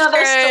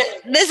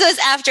was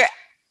after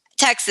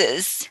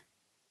Texas.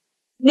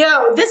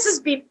 No, this is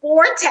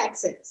before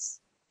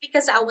Texas,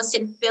 because I was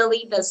in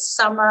Philly the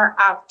summer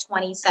of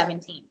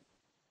 2017.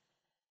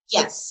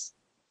 Yes.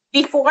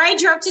 Before I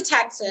drove to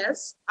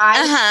Texas,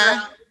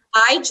 I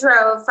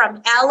drove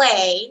from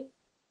LA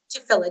to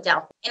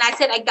Philadelphia. And I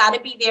said, I got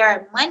to be there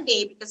on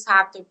Monday because I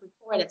have to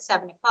report at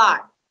 7:00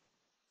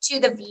 to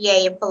the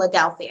VA in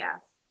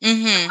Philadelphia. So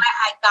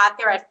I got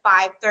there at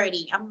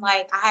 5:30. I'm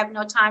like, I have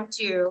no time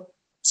to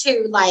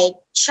like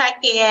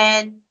check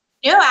in.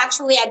 No,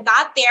 actually, I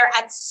got there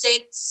at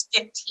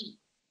 6:15.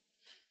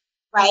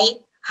 Right?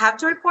 I have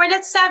to report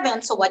at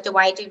 7. So what do,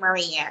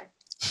 Maria?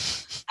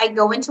 I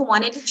go into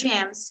one of the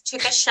gyms,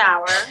 took a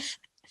shower,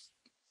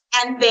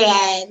 and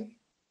then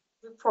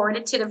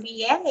reported to the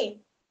VA.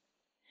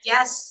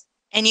 Yes.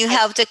 And you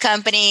helped a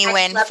company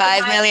win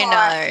 $5 million.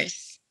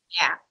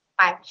 Yeah,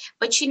 5.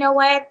 But you know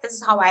what? This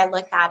is how I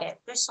look at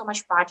it. There's so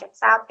much projects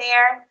out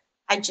there.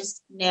 I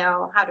just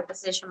know how to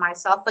position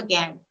myself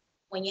again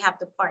when you have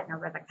to partner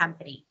with a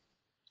company.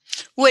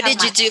 What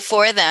did you do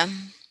for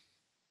them?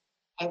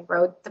 I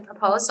wrote the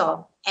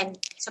proposal, and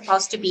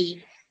supposed to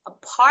be a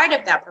part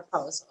of that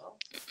proposal.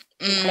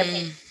 You got to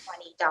pay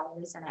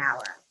 $20 an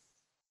hour.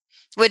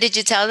 What did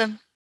you tell them?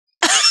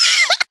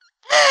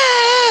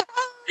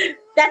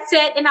 That's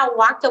it. And I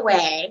walked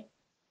away.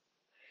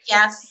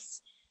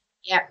 Yes.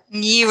 Yep.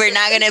 You were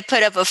not going to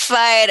put up a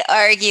fight,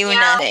 argue,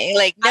 nothing.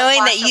 Like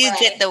knowing that you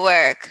did the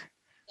work.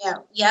 Yeah.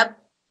 Yep.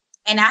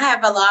 And I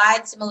have a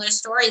lot of similar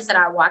stories that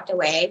I walked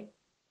away.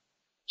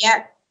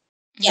 Yep.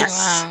 Yes.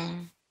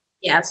 Wow.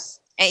 Yes.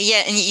 And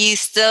you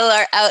still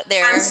are out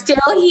there. I'm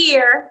still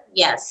here.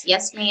 Yes.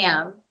 Yes,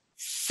 ma'am.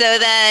 So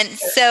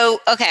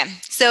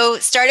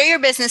started your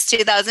business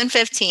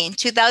 2015.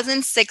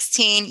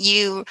 2016,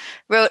 you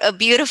wrote a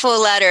beautiful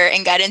letter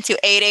and got into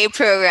 8A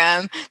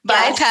program,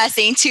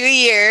 bypassing 2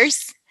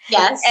 years.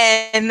 Yes.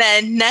 And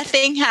then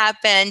nothing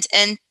happened.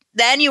 And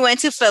then you went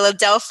to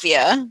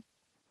Philadelphia.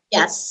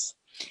 Yes.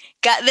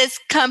 Got this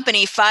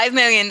company $5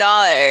 million,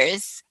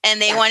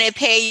 and they want to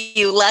pay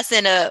you less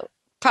than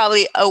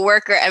probably a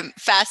worker at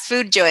fast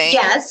food joint.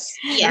 Yes.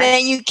 Yes.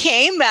 Then you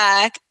came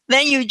back.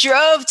 Then you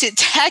drove to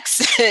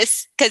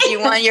Texas because you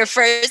won your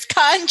first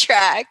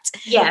contract.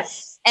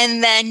 Yes.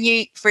 And then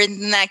for the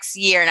next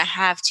year and a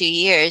half, 2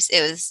 years,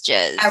 it was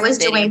just I was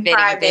doing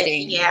private.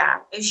 Bidding. Yeah.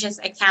 It was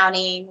just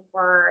accounting,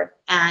 work,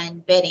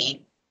 and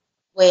bidding,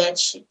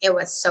 which it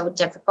was so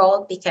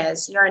difficult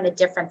because you're in a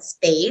different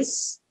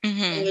space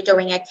and you're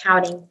doing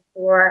accounting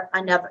for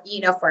another,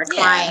 for a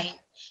client.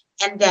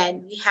 And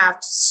then you have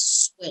to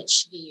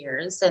switch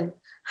gears and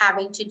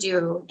having to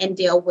do and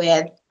deal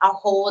with a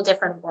whole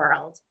different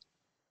world.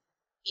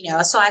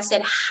 So I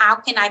said, how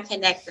can I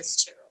connect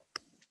this two?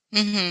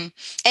 And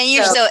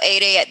you're still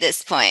 8A at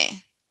this point.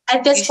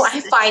 At this point, I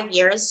have 5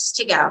 years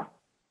to go.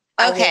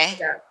 Okay.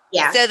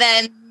 Yeah. So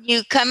then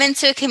you come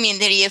into a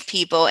community of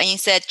people, and you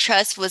said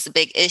trust was a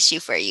big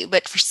issue for you,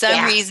 but for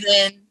some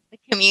reason, the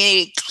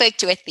community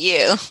clicked with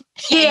you.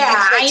 Yeah,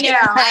 I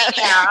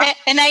know.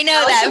 And I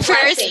know that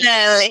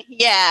personally.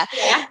 Yeah.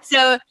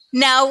 So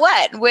now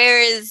what?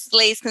 Where is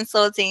Lace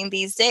Consulting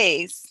these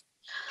days?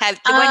 When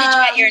did you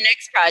get your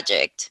next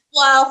project?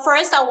 Well,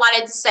 first I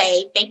wanted to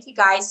say thank you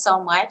guys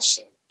so much.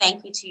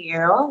 thank you to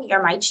you.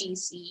 You're my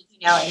GC,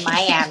 in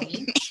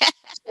Miami,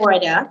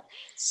 Florida.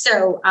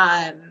 So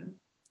I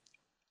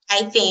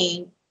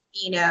think,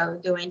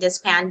 during this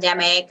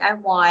pandemic, we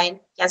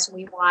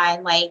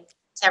won like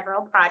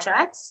several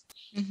projects.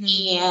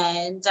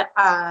 And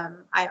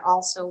I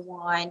also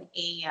won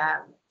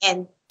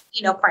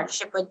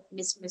partnership with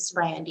Miss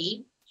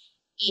Randy,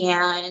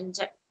 and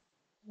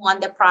won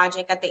the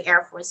project at the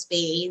Air Force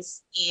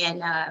Base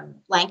in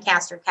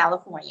Lancaster,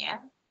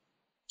 California.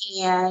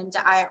 And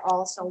I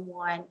also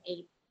won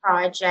a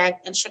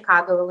project in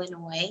Chicago,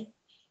 Illinois,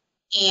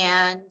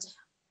 and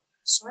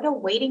sort of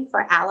waiting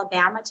for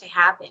Alabama to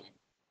happen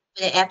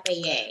with the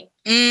FAA.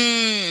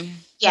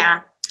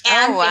 Yeah.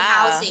 And oh,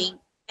 wow. the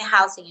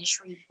housing in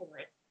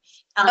Shreveport.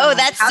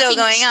 That's still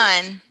going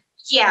on.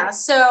 Yeah.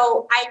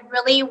 So I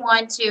really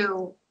want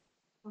that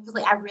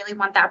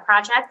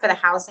project for the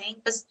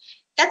housing, because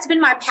that's been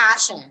my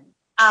passion.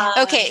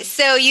 Okay,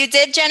 so you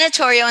did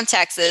janitorial in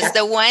Texas. Yeah.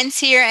 The ones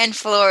here in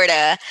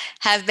Florida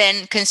have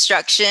been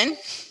construction.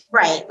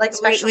 Right, like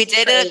we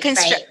did trade,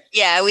 right?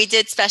 Yeah, we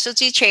did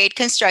specialty trade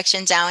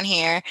construction down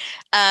here.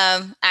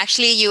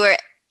 Actually, you were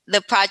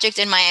the project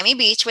in Miami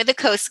Beach with the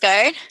Coast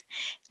Guard.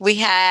 We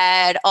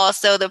had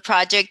also the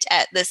project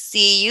at the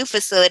CU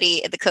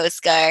facility at the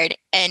Coast Guard,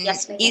 and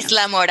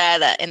Isla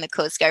Morada in the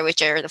Coast Guard,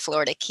 which are the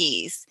Florida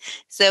Keys.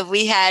 So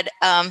we had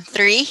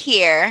 3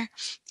 here.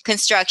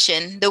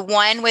 Construction. The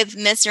one with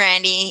Miss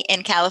Randy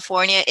in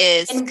California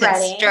is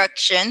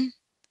construction.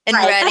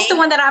 Right. That's the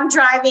one that I'm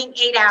driving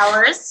 8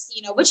 hours,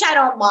 which I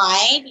don't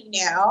mind,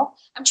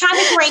 I'm trying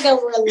to create a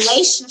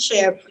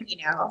relationship,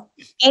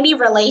 any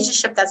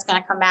relationship that's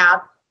going to come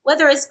out,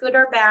 whether it's good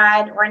or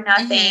bad or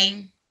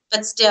nothing,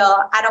 but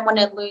still, I don't want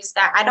to lose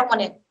that. I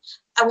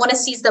want to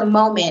seize the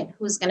moment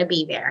who's going to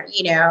be there,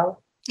 Yeah.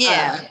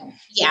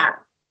 Yeah.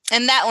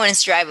 And that one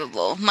is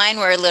drivable. Mine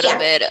were a little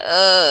bit,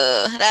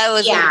 that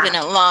was been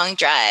a long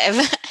drive.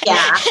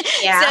 Yeah.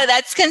 So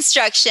that's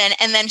construction.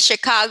 And then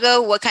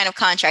Chicago, what kind of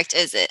contract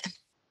is it?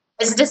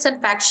 It's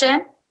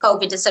disinfection,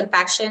 COVID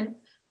disinfection,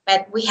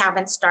 but we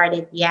haven't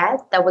started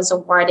yet. That was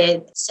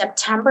awarded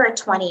September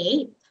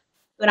 28th.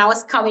 When I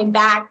was coming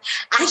back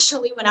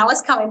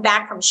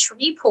from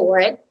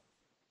Shreveport,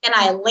 and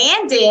I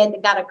landed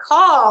and got a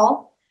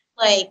call,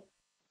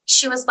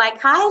 she was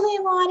like, "Hi,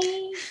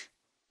 Leilani."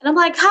 And I'm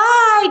like,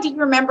 "Hi, do you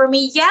remember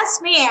me?" "Yes,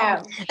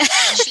 ma'am."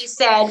 And she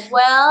said,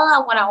 "Well, I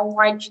want to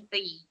award you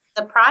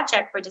the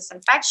project for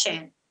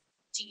disinfection.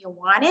 Do you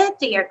want it?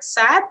 Do you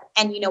accept?"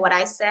 And you know what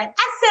I said?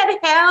 I said,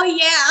 "Hell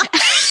yeah."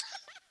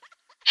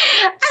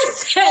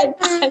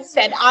 I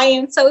said, "I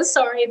am so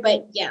sorry,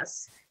 but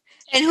yes."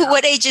 And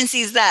what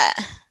agency is that?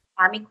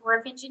 Army Corps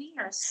of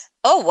Engineers.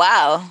 Oh,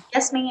 wow.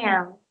 Yes,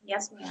 ma'am.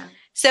 Yes, ma'am.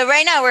 So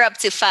right now we're up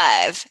to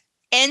 5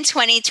 in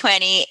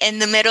 2020 in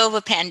the middle of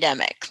a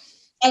pandemic.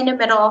 In the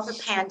middle of a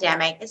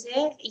pandemic, is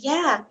it?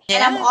 Yeah.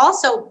 And I'm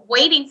also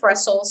waiting for a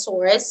sole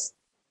source,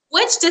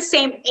 which the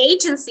same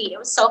agency, it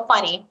was so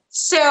funny.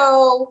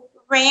 So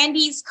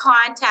Randy's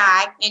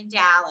contact in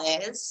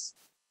Dallas,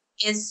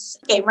 and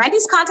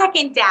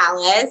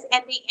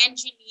the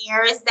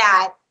engineers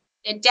that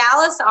the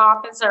Dallas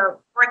office are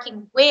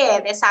working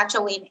with is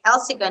actually in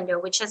El Segundo,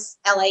 which is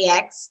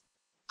LAX,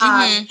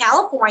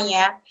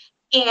 California.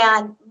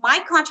 And my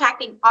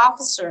contracting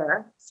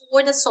officer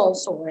for the sole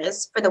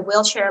source for the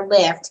wheelchair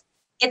lift,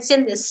 it's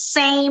in the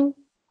same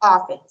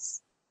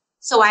office.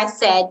 So I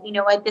said, you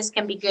know what, this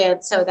can be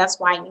good. So that's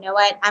why,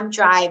 I'm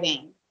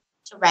driving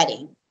to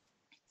Reading.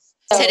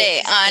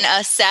 Today on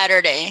a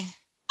Saturday.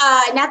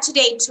 Not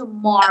today,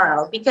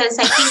 tomorrow, because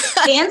I think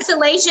the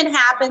installation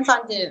happens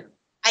on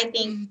I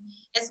think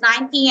it's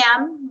 9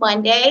 p.m.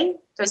 Monday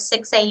to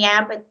 6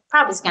 a.m., but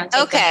probably it's going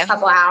to take a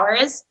couple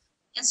hours.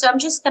 And so I'm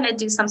just going to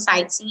do some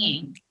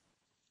sightseeing,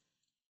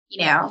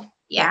 yeah.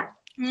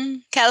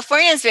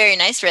 California is very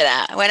nice for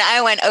that. When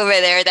I went over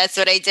there, that's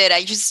what I did.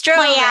 I just drove.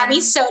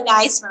 Miami's so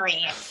nice,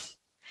 Maria.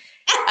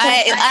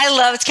 I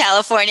loved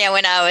California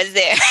when I was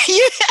there.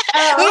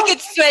 We could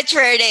switch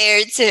for a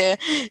day or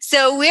 2.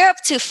 So we're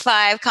up to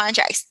 5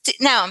 contracts.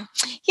 Now,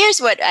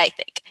 here's what I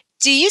think.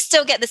 Do you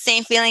still get the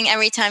same feeling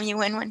every time you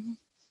win one?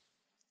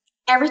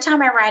 Every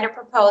time I write a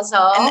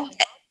proposal.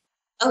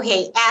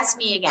 Okay, ask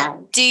me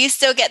again. Do you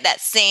still get that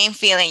same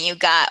feeling you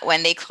got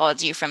when they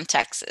called you from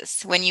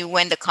Texas, when you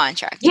win the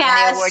contract?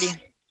 Yes. When they award you?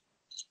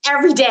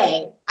 Every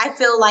day I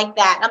feel like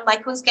that. I'm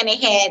like, who's going to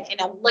hit?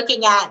 And I'm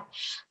looking at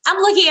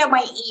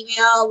my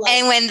email.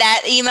 And when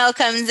that email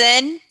comes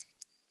in,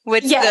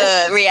 what's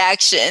the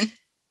reaction?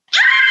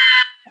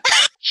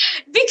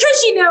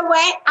 Because you know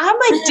what? I'm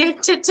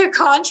addicted to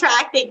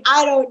contracting.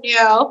 I don't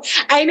know.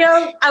 I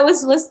know I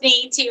was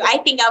listening to, I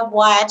think I've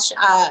watched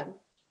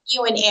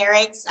you and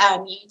Eric's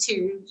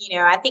YouTube.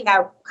 I think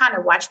I kind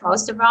of watched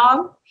most of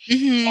them.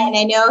 And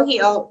I know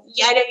you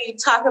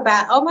talk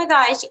about, oh my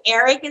gosh,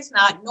 Eric is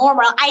not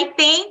normal. I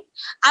think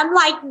I'm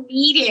like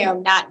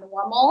medium, not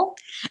normal,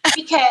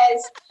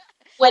 because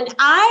when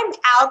I'm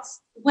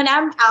outside,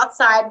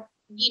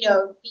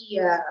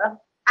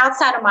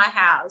 outside of my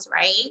house,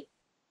 right?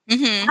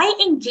 Mm-hmm. My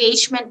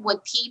engagement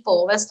with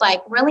people was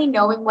like really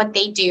knowing what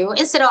they do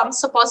instead of I'm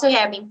supposed to be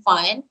having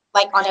fun,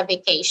 like on a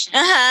vacation.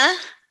 Uh-huh.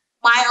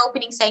 My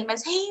opening segment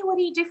is, hey, what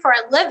do you do for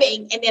a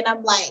living? And then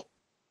I'm like,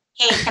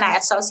 hey, can I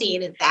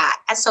associate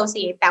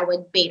that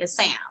with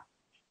beta.sam?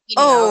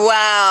 Oh,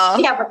 wow.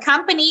 We have a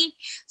company.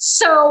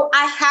 So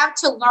I have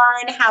to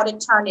learn how to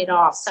turn it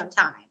off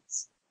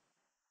sometimes.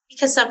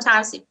 Because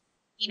sometimes,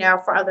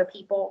 for other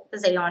people,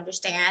 because they don't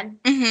understand,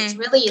 it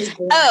really is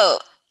boring.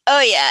 Oh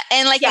yeah.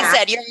 And like you Yeah.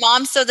 said, your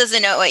mom still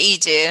doesn't know what you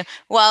do.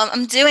 Well,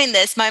 I'm doing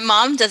this. My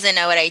mom doesn't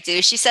know what I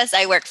do. She says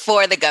I work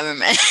for the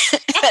government,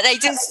 but I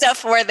do stuff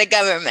for the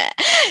government.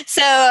 And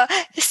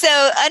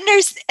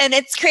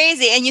it's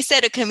crazy. And you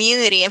said a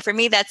community. And for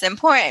me, that's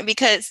important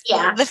because the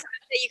fact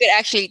that you could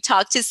actually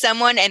talk to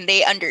someone and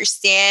they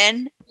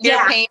understand your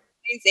pain.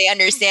 They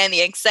understand the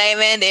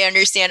excitement. They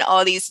understand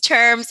all these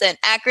terms and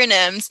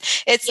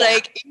acronyms. It's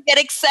like you get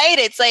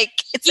excited. It's like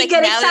excited.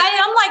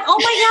 I'm like, oh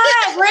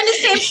my God, we're in the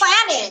same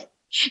planet.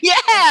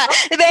 Yeah,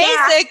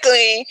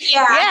 basically.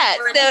 Yeah.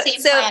 We're in the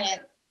same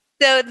planet.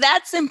 So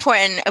that's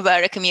important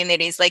about a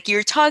community. It's like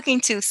you're talking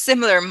to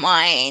similar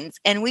minds,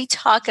 and we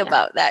talk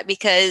about that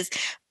because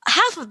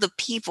half of the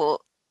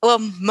people, well,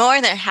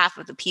 more than half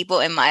of the people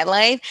in my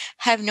life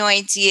have no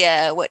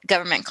idea what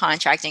government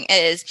contracting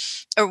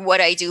is or what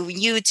I do on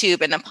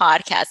YouTube and the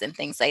podcast and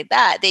things like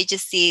that. They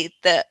just see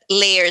the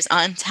layers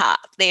on top.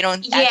 They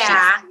don't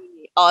actually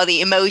see all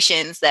the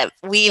emotions that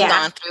we've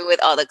gone through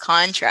with all the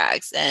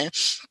contracts. And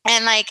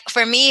like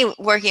for me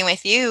working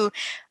with you,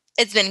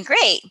 it's been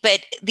great,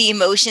 but the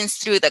emotions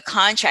through the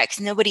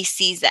contracts, nobody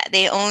sees that.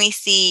 They only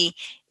see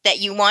that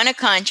you won a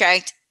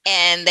contract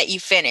and that you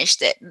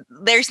finished it.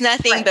 There's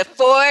nothing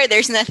before,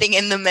 there's nothing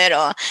in the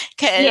middle.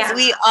 Because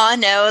we all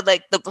know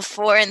like the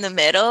before and the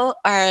middle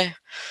are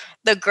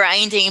the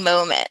grinding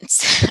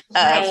moments.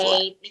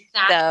 Right,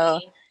 exactly. So,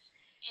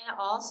 and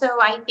also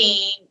I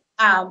think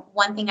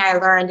one thing I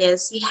learned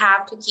is you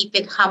have to keep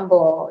it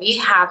humble. You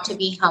have to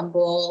be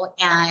humble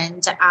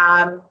and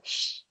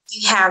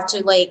you have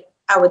to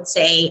I would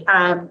say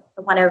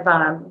one of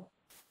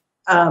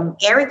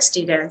Eric's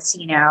students,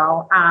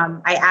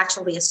 I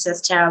actually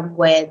assist him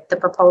with the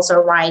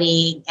proposal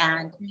writing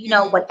and,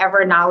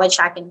 whatever knowledge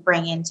I can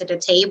bring into the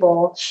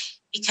table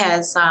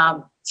because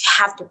you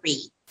have to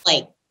read.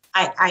 Like,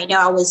 I know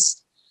I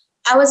was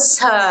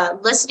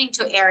listening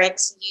to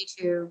Eric's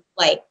YouTube,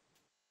 like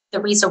the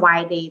reason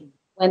why they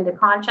win the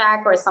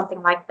contract or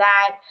something like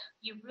that.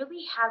 You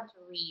really have to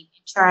read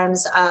in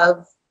terms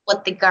of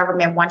what the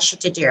government wants you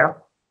to do.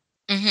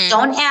 Mm-hmm.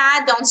 Don't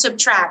add, don't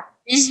subtract.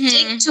 Mm-hmm.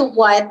 Stick to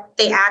what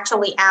they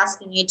actually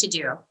asking you to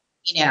do,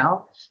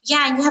 and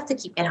you have to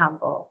keep it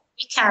humble.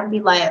 You can't be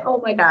like, oh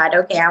my God,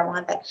 okay, I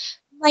want that.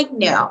 Like,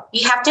 no,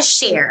 you have to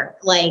share.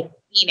 Like,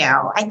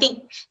 I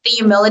think the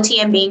humility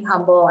and being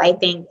humble, I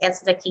think is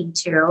the key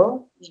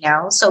too,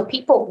 so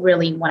people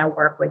really want to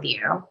work with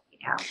you,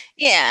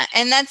 Yeah,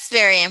 and that's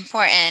very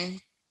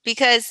important.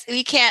 Because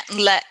you can't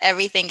let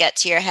everything get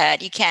to your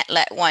head. You can't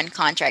let one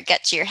contract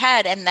get to your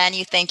head and then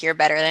you think you're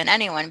better than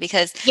anyone.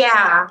 Because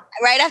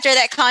right after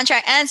that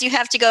contract ends, you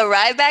have to go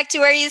right back to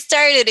where you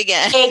started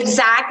again.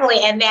 Exactly.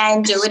 And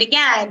then do it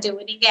again.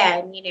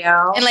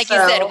 And like you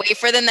said, wait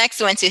for the next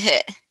one to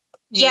hit.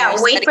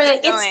 Wait for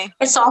it.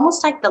 It's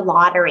almost like the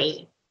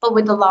lottery. But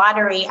with the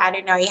lottery, I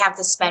don't know, you have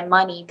to spend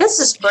money. This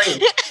is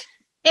free.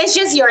 It's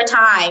just your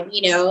time,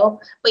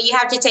 But you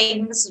have to take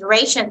into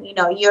consideration,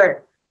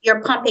 you're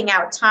pumping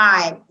out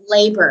time,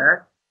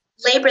 labor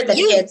that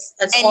hits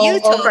us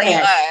all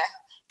overhead.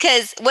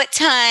 Because what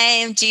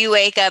time do you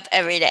wake up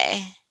every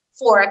day?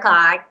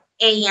 4:00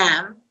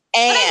 a.m.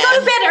 But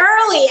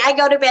I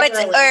go to bed early. What's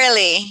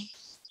early?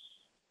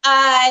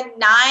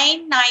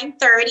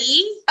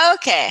 9:30.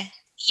 Okay.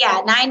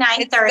 Yeah, 9:30.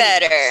 It's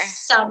better.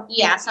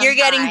 You're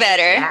getting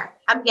better. Yeah,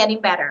 I'm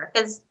getting better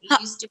because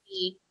it used to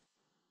be.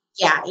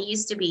 Yeah, it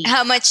used to be.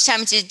 How much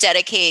time do you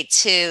dedicate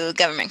to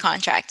government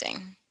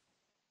contracting?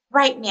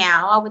 Right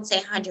now, I would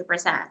say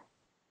 100%.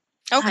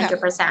 Okay.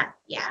 100%.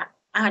 Yeah.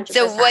 100%.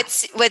 So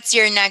what's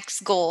your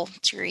next goal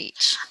to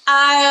reach?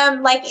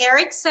 Like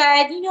Eric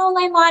said,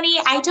 Leilani,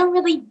 I don't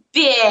really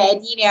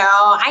bid,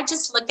 I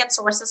just look at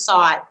source of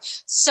sought.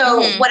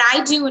 So what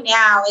I do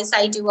now is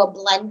I do a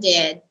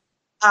blended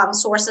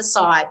source of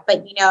sought,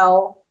 but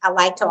I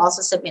like to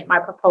also submit my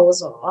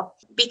proposal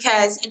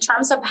because in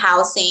terms of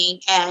housing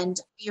and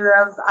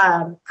Bureau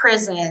of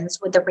Prisons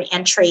with the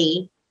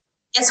reentry,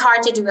 it's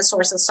hard to do a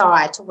source of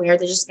sought to where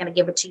they're just going to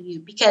give it to you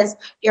because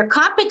your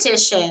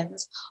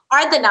competitions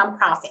are the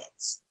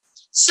nonprofits.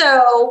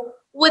 So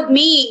with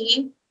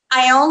me,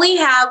 I only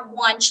have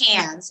one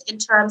chance in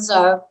terms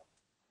of,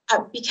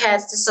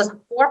 because this is a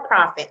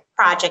for-profit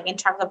project in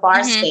terms of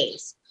our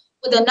space.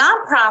 With a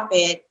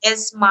nonprofit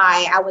is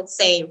I would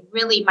say,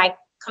 really my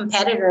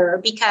competitor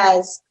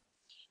because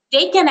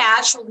they can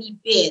actually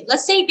bid.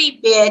 Let's say they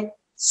bid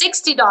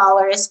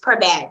 $60 per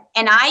bed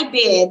and I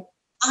bid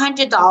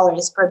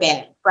 $100 per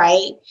bed,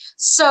 right?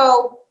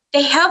 So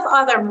they have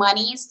other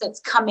monies that's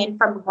come in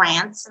from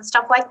grants and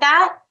stuff like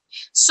that.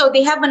 So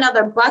they have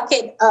another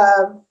bucket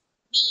of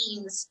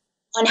means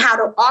on how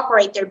to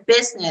operate their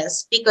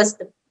business, because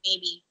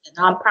maybe the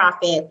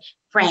nonprofit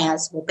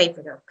grants will pay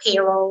for their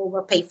payroll,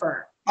 will pay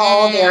for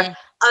all their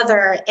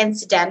other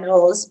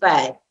incidentals,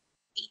 but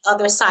the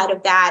other side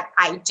of that,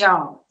 I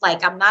don't.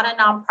 Like, I'm not a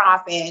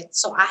nonprofit,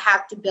 so I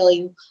have to bill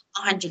you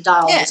 $100.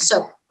 Yeah.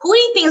 So who do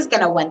you think is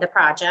going to win the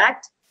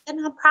project? The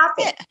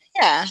nonprofit.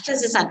 Yeah.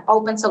 Because it's an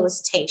open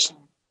solicitation.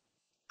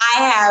 I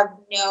have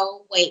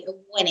no way of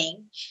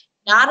winning,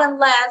 not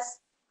unless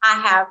I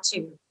have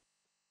to,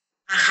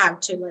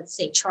 let's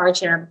say, charge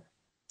him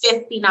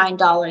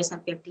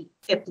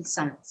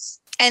 $59.50.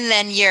 And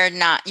then you're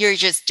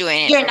just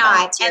doing it. You're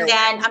not. And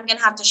then I'm going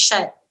to have to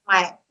shut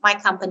my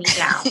company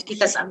down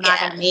because I'm not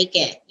going to make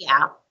it.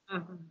 Yeah.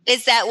 Mm-hmm.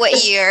 Is that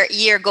what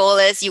your goal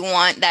is? You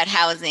want that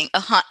housing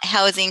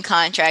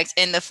contract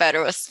in the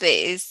federal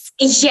space?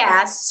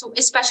 Yes,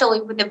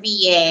 especially with the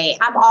VA.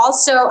 I'm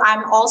also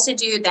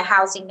do the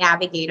housing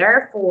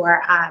navigator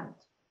for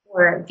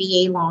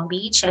VA Long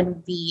Beach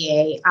and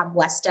VA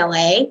West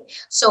LA.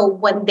 So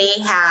when they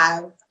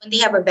have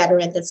a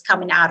veteran that's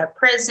coming out of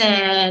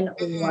prison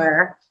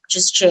or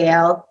just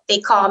jail, they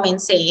call me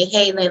and say,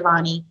 "Hey,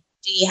 Leilani,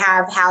 do you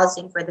have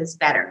housing for this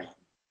veteran?"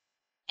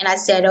 And I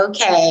said,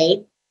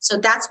 okay. So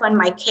that's when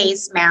my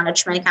case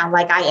management, kind of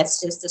like I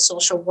assist the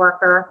social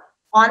worker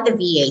on the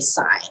VA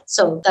side.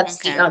 So that's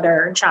the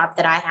other job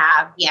that I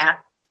have. Yeah.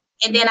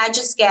 And then I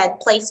just get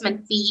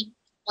placement fee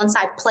once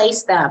I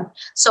place them.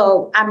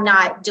 So I'm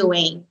not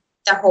doing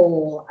the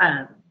whole,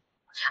 I'm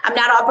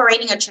not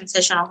operating a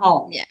transitional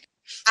home. Yeah.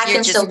 I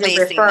can still do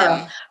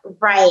referral. Them.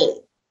 Right.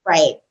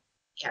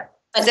 Yeah.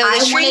 But so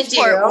the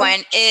Shreveport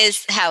one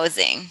is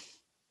housing.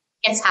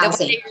 It's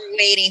housing. The one you're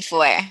waiting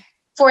for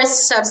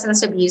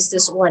substance abuse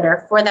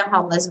disorder for the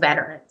homeless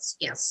veterans.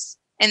 Yes.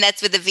 And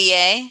that's with the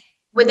VA?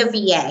 With the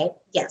VA.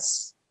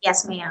 Yes.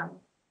 Yes, ma'am.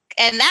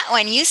 And that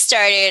one you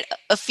started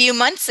a few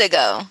months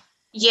ago.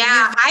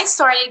 Yeah, I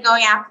started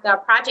going after the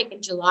project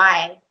in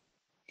July.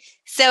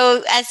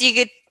 So as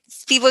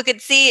people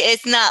could see,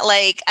 it's not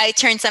like I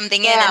turn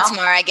something in and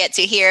tomorrow I get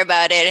to hear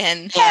about it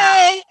and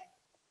hey.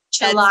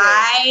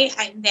 July,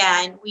 and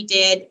then we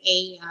did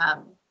an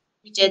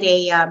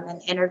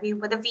interview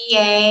with the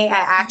VA. I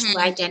actually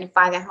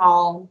identified the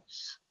home.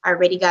 I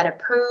already got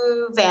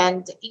approved,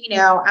 and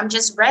I'm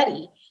just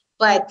ready.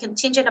 But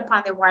contingent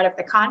upon the award of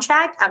the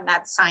contract, I'm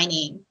not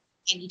signing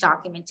any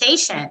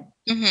documentation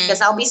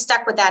because I'll be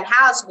stuck with that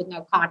house with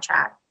no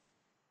contract.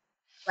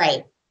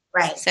 Right.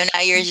 So now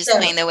you're just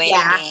playing the waiting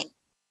game.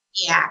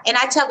 Yeah, and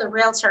I tell the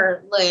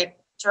realtor, look,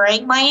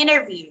 during my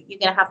interview, you're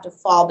gonna have to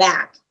fall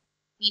back,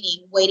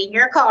 meaning wait in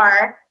your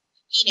car,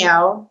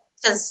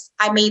 because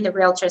I made the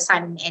realtor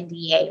sign an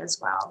NDA as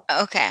well.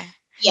 Okay.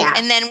 Yeah.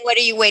 And then what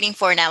are you waiting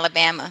for in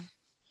Alabama?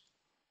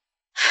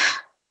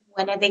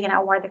 When are they going to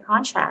award the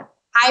contract?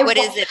 What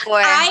is it for?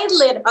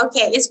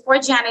 It's for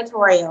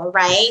janitorial,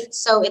 right?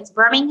 So it's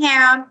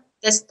Birmingham.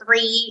 There's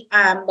 3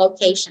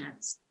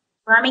 locations: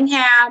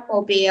 Birmingham,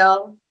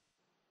 Mobile,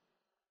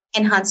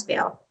 and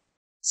Huntsville.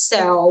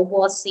 So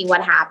we'll see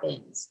what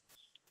happens.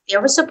 They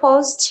were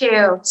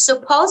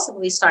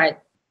supposedly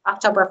start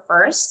October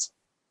 1st.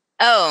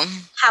 Oh.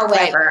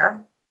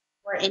 However,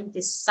 we're in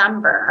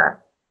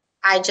December.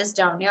 I just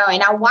don't know.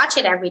 And I watch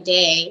it every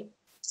day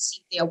to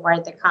see if they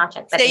award the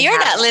contract. So you're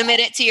not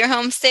limited to your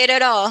home state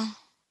at all?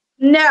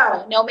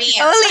 No, ma'am.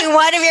 Only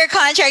one of your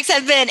contracts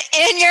have been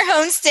in your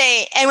home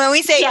state. And when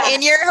we say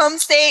in your home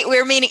state,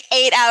 we're meaning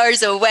 8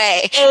 hours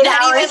away. 8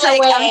 hours away.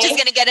 I'm just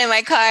going to get in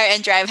my car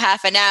and drive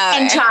half an hour.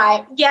 And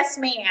drive. Yes,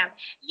 ma'am.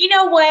 You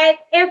know what?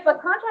 If a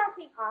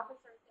contracting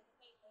officer says,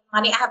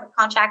 "Honey, I have a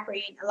contract for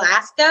you in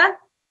Alaska,"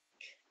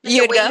 the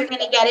way you're going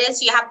to get it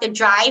is you have to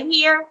drive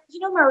here.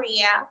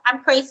 Maria,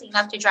 I'm crazy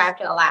enough to drive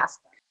to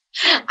Alaska.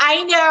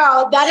 I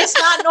know. That is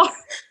not normal.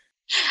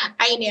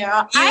 I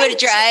know. You would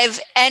drive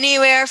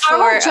anywhere for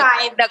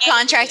the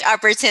contract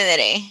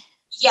opportunity.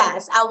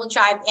 Yes, I will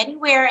drive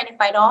anywhere. And if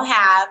I don't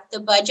have the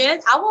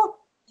budget, I will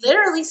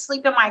literally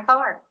sleep in my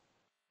car.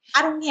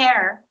 I don't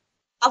care.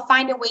 I'll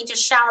find a way to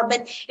shower,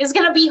 but it's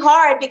going to be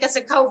hard because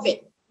of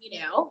COVID,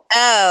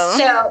 Oh.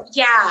 So,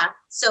 yeah.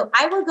 So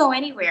I will go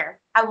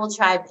anywhere. I will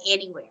drive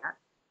anywhere.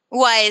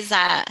 Why is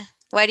that?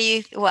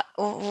 Where's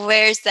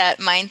that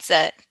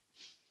mindset?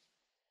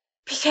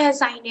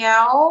 Because I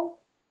know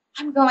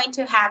I'm going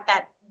to have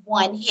that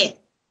one hit.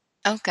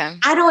 Okay.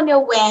 I don't know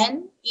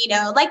when,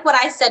 like what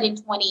I said in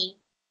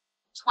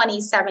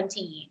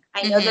 2017.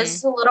 I know this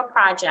is a little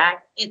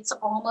project. It's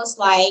almost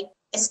like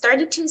it's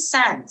 32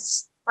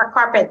 cents for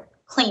carpet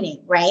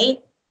cleaning,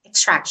 right?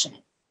 Extraction.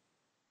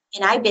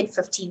 And I bid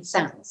 15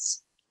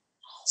 cents.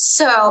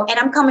 So, and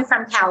I'm coming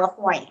from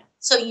California.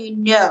 So,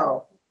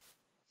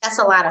 that's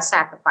a lot of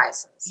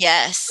sacrifices.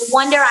 Yes. No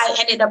wonder I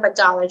ended up at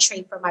Dollar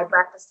Tree for my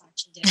breakfast,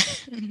 lunch, and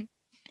dinner.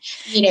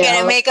 You're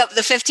going to make up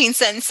the 15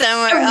 cents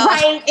somewhere else.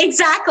 Right,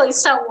 exactly,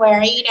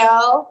 somewhere,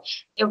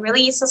 It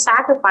really is a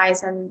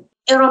sacrifice, and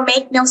it'll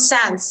make no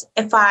sense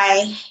if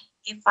I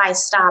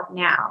stop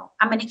now.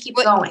 I'm going to keep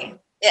going.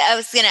 I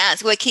was going to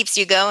ask, what keeps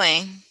you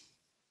going?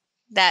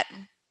 I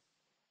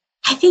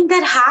think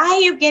that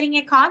high of getting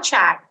a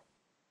contract.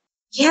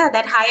 yeah,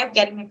 that high of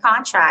getting a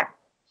contract.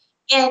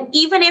 And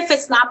even if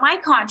it's not my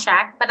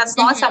contract, but as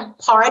long as I'm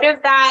part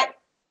of that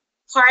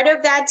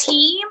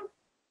team,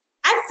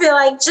 I feel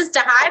like just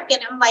a high of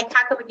getting, I'm like,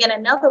 how can we get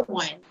another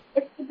one?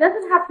 It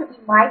doesn't have to be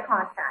my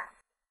contract.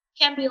 It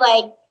can be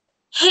like,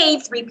 hey,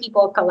 three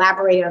people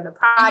collaborate on the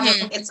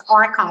project. It's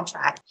our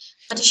contract.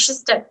 But it's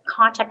just a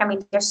contract. I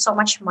mean, there's so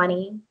much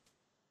money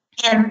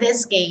in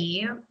this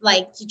game.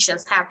 Like, you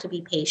just have to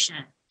be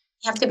patient.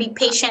 You have to be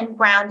patient,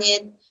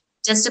 grounded,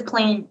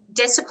 disciplined,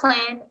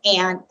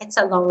 and it's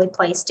a lonely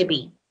place to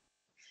be.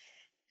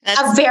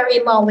 A very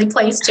lonely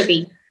place to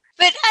be.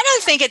 But I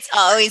don't think it's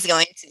always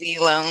going to be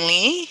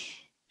lonely.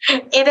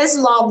 It is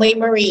lonely,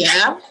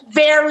 Maria.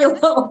 Very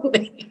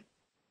lonely.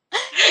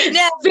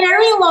 No.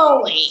 Very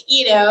lonely,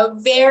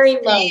 very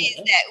lonely.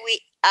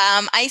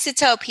 I used to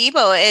tell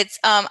people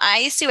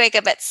I used to wake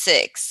up at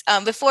 6,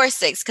 before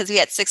 6, because we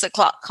had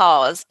 6:00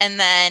 calls. And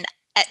then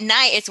at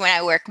night, it's when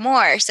I work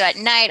more. So at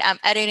night, I'm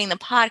editing the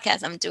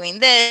podcast, I'm doing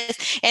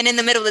this. And in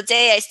the middle of the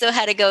day, I still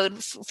had to go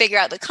figure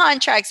out the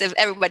contracts if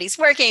everybody's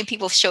working,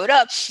 people showed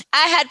up.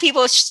 I had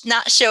people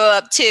not show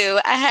up too.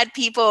 I had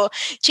people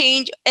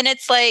change. And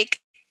it's like,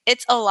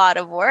 it's a lot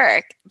of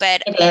work.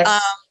 But it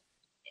is.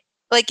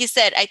 Like you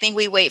said, I think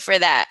we wait for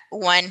that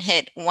one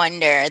hit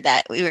wonder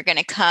that we were going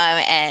to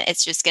come and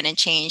it's just going to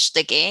change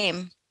the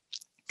game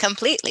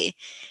completely.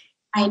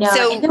 I know.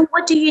 So, and then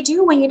what do you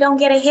do when you don't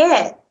get a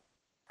hit?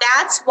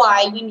 That's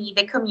why you need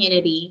a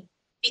community,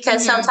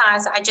 because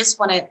sometimes I just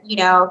want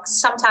to,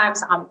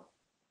 sometimes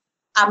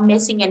I'm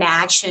missing an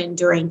action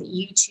during the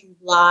YouTube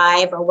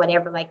live or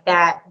whatever like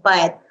that.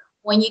 But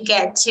when you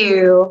get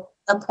to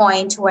a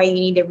point where you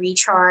need to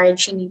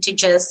recharge, you need to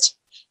just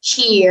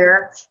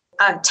hear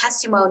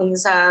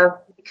testimonies of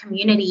the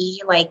community.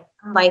 Like,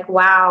 I'm like,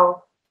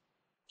 wow,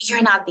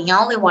 you're not the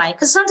only one.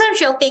 Because sometimes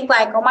you'll think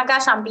like, oh my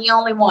gosh, I'm the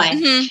only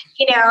one.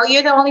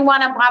 You're the only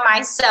one. I'm by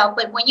myself.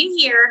 But when you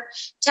hear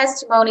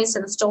testimonies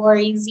and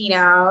stories,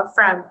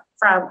 from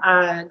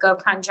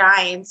GovCon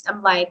Giants,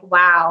 I'm like,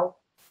 wow,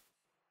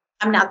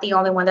 I'm not the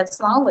only one that's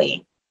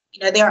lonely.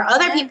 There are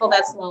other people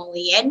that's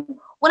lonely. And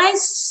when I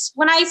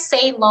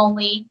say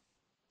lonely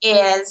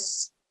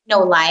is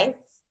no life,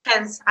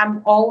 because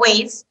I'm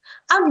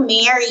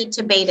married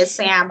to Beta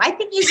Sam. I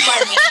think he's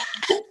my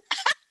man.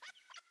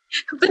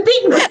 But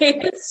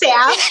Beta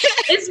Sam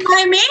is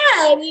my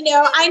man.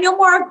 I know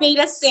more of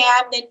Beta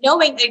Sam than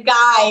knowing a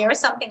guy or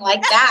something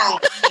like that.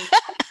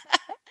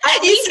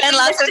 You spend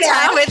lots of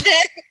time with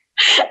him.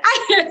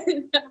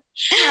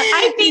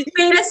 I think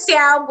Beta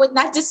Sam would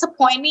not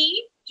disappoint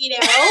me,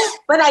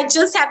 but I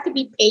just have to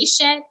be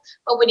patient.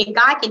 But when a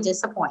guy can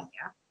disappoint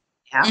you.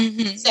 Yeah.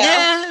 So,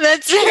 yeah,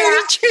 that's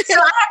very true. So I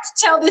have to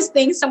tell these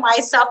things to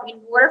myself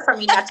in order for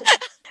me not to.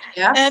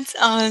 Yeah, that's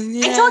on.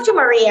 Yeah. I told you,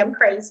 Maria, I'm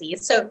crazy.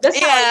 So that's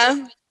how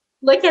I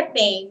look at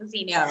things, But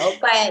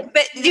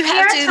you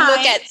have to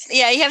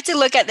you have to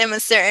look at them a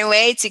certain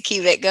way to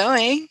keep it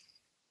going.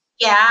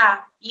 Yeah.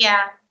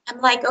 I'm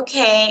like,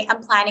 okay,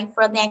 I'm planning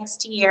for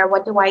next year.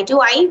 What do?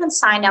 I even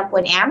signed up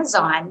with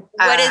Amazon.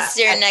 What is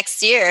your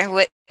next year?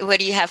 What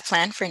do you have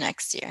planned for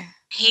next year?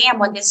 Hey, I'm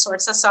on this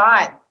source of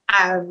thought.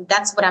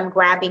 That's what I'm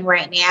grabbing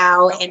right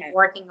now and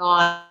working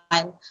on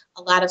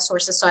a lot of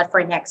sources sought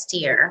for next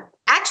year.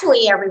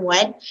 Actually,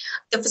 everyone,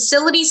 the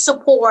facility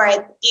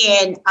support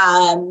in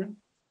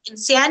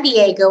San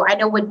Diego, I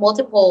know with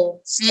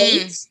multiple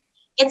states,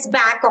 it's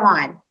back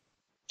on.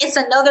 It's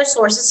another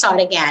source of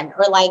sought again,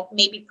 or like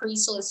maybe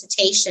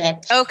pre-solicitation.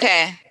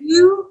 Okay.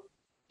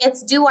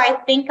 It's due, I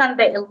think, on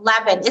the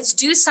 11th. It's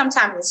due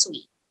sometime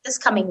this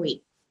coming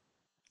week.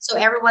 So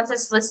everyone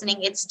that's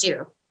listening, it's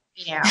due.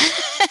 Yeah.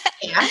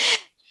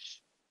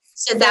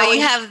 So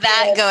you have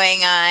that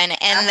going on.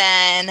 And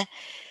then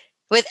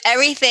with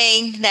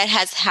everything that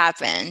has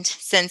happened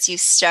since you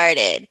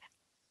started,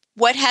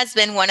 what has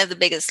been one of the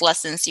biggest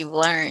lessons you've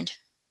learned?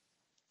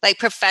 Like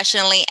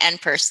professionally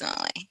and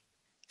personally?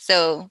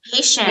 So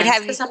patience,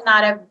 because I'm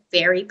not a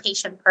very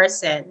patient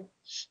person,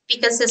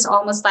 because it's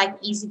almost like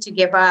easy to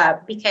give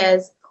up,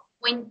 because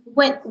when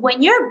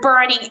you're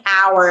burning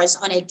hours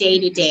on a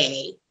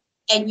day-to-day,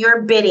 and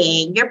you're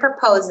bidding, you're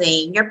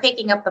proposing, you're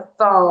picking up the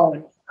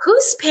phone,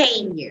 who's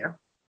paying you?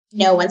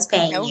 No one's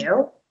paying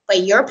you,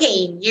 but you're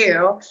paying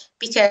you,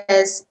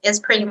 because it's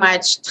pretty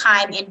much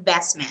time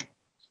investment,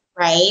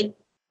 right?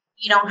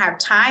 You don't have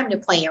time to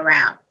play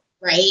around,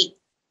 right?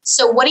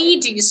 So what do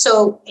you do?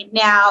 So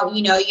now,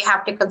 you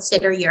have to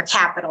consider your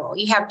capital.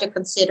 You have to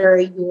consider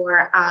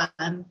your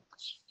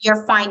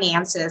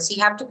finances.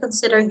 You have to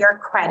consider your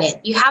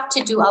credit. You have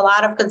to do a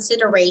lot of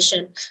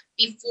consideration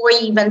before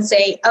you even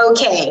say,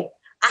 okay,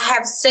 I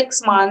have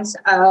 6 months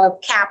of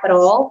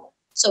capital.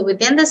 So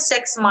within the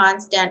 6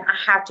 months, then I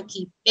have to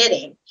keep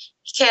bidding,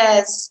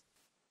 because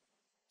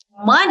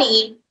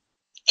money,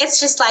 it's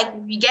just like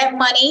you get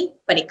money,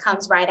 but it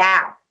comes right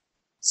out.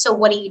 So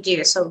what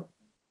do? So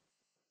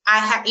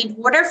in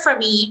order for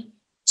me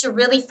to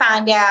really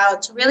find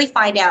out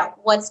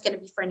what's going to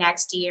be for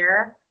next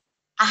year,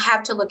 I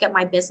have to look at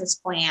my business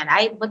plan.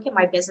 I look at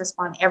my business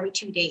plan every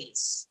 2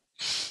 days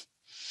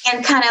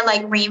and kind of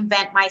like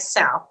reinvent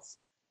myself.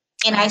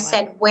 And I Oh, wow.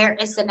 said, where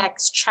is the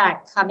next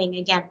check coming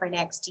again for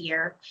next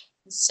year?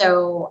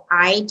 So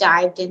I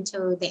dived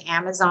into the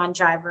Amazon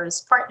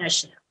Drivers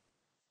Partnership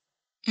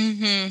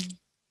Mm-hmm.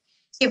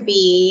 to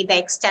be the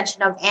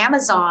extension of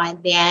Amazon.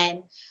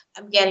 Then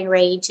I'm getting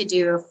ready to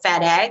do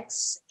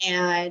FedEx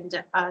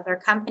and other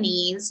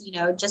companies,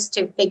 just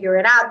to figure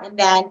it out and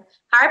then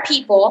hire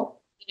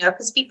people,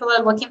 because people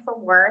are looking for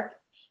work.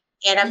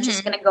 And I'm just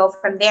Mm-hmm. going to go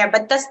from there.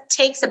 But this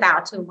takes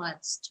about 2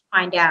 months to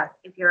find out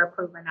if you're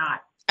approved or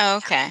not.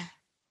 Okay.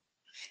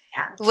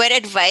 Yeah. What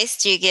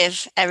advice do you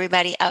give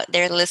everybody out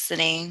there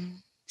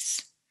listening?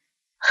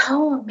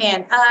 Oh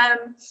man,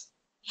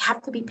 you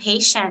have to be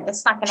patient.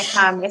 It's not going to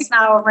come. It's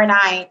not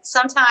overnight.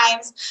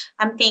 Sometimes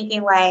I'm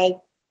thinking like,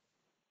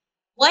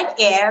 what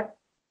if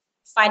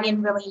I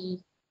didn't really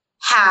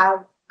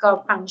have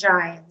GovCon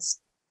Giants?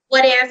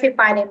 What if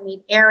I didn't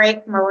meet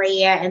Eric,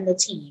 Maria, and the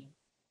team?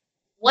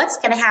 What's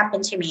going to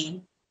happen to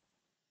me?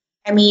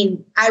 I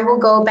mean, I will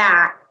go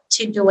back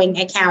to doing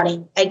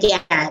accounting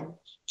again,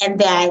 and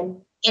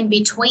then in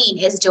between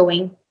is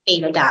doing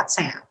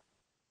beta.sam,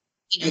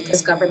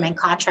 because Mm-hmm. government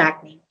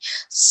contracting.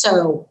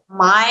 So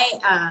my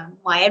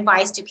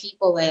advice to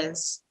people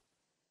is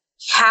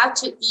you have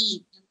to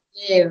eat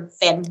and live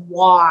and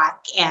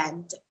walk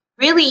and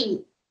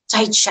really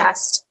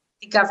digest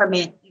the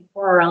government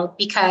world,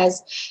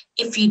 because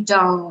if you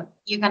don't,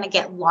 you're going to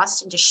get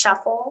lost in the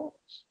shuffle.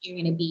 You're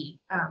going to be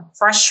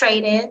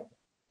frustrated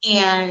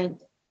and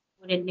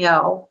wouldn't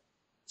know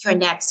your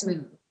next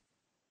move.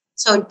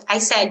 So I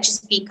said,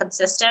 just be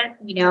consistent.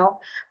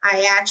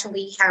 I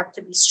actually have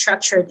to be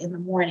structured in the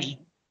morning.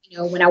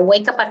 When I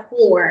wake up at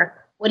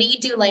 4, what do you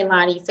do,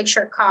 Leilani? You fix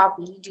your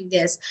coffee, you do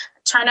this.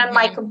 Turn on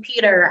my Mm-hmm.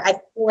 computer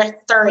at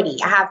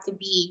 4:30. I have to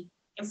be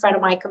in front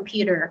of my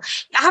computer.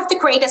 I have to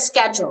create a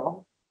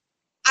schedule.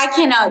 I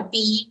cannot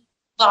be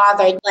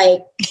bothered.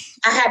 Like,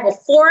 I have a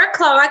 4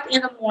 o'clock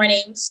in the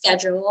morning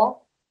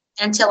schedule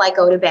until I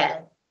go to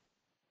bed.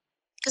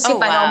 Because Oh,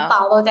 if I don't wow.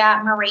 follow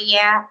that,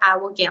 Maria, I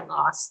will get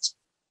lost.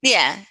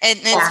 Yeah, and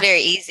it's Yeah.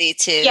 very easy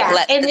to Yeah.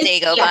 let And the day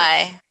go yeah.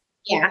 by.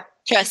 Yeah.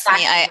 Trust me,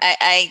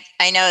 Exactly.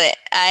 I know it.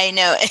 I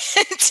know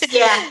it.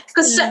 Yeah.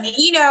 Because,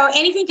 Mm.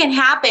 anything can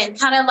happen,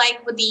 kind of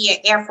like with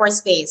the Air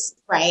Force Base,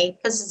 right?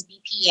 Because it's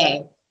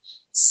BPA.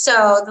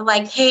 So they're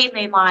like, hey,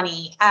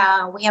 Leilani,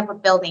 we have a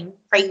building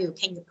for you.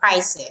 Can you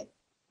price it?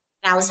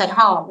 And I was at Mhm.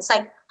 home. It's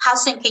like, how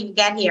soon can you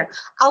get here?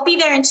 I'll be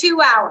there in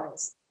 2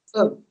 hours.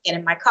 Boom, get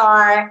in my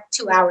car,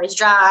 2 hours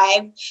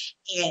drive.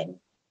 And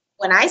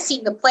when I see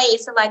the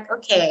place, I'm like,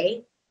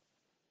 okay,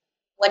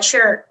 what's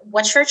your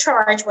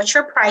charge? What's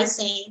your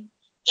pricing?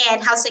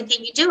 And how soon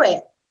can you do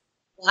it?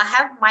 Well, I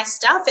have my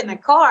stuff in the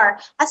car.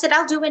 I said,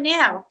 I'll do it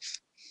now.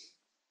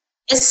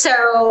 And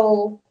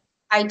so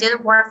I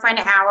did work for an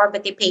hour,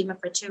 but they paid me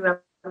for two.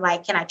 I'm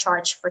like, can I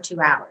charge for 2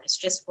 hours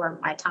just for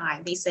my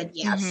time? They said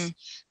yes. Mhm.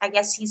 I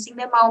guess seizing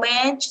the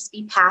moment, just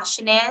be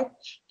passionate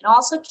and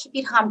also keep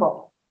it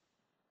humble.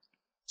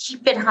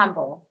 Keep it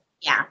humble.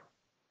 Yeah.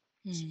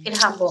 Keep it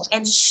Mhm. humble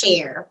and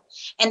share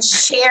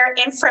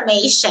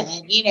information,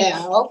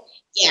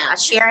 Yeah,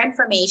 share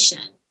information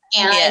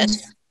and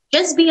Yes.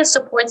 just be a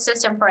support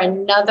system for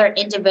another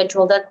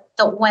individual that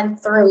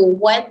went through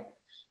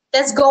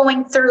that's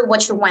going through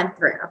what you went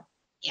through.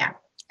 Yeah.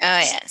 Oh,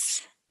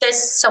 yes.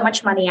 There's so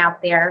much money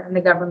out there in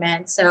the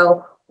government.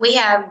 So we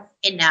have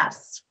enough.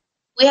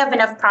 We have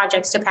enough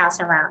projects to pass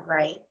around,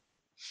 right?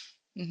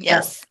 So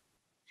Yes.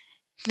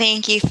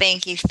 Thank you,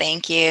 thank you,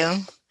 thank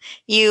you.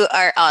 You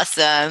are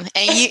awesome.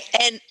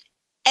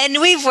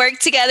 And we've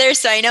worked together,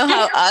 so I know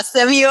how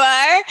awesome you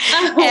are.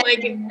 oh my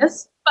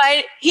goodness.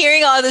 By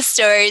hearing all the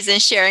stories and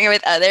sharing it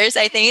with others,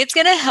 I think it's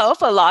going to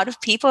help a lot of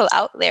people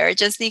out there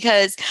just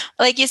because,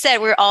 like you said,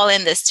 we're all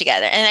in this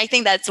together. And I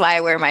think that's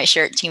why we're my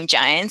shirt Team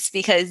Giants,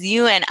 because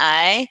you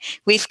and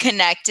we've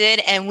connected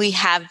and we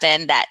have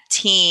been that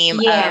team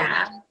of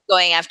Yeah.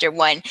 going after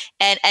one.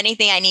 And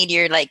anything I need,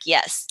 you're like,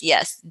 yes,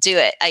 yes, do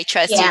it. I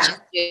trust you. Yeah. Just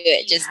do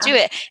it. Just do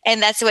Yeah. it.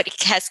 And that's what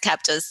has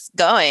kept us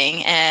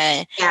going.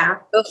 And Yeah.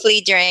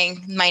 hopefully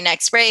during my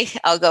next break,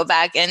 I'll go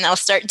back and I'll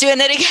start doing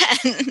it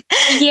again.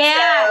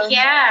 Yeah. so,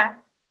 Yeah.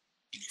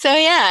 so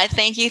yeah,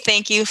 thank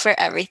you for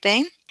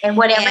everything. And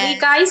whatever you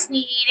And guys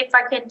need, if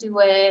I can do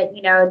it,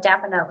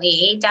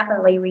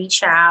 definitely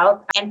reach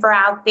out. And for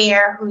out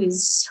there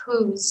who's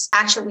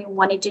actually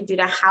wanted to do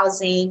the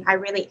housing, I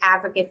really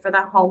advocate for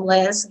the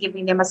homeless,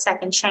 giving them a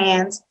second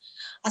chance.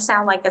 I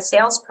sound like a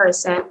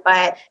salesperson,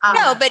 but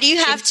no, but you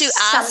have to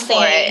it's ask for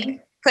it.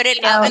 something, Put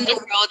it out in the it,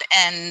 world,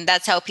 and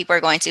that's how people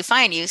are going to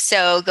find you.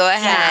 So go yeah.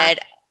 ahead.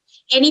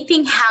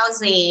 Anything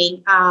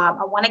housing, I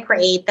want to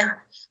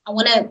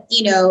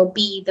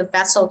be the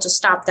vessel to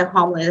stop the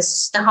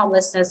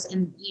homelessness,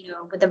 and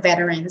with the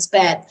veterans.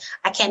 But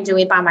I can't do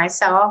it by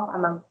myself.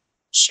 I'm a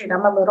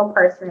little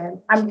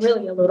person. I'm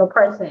really a little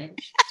person,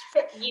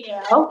 you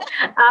know.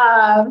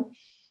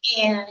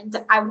 And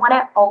I want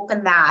to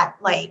open that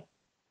like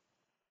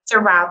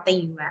throughout the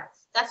U.S.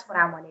 That's what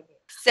I want to do.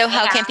 So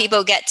how can And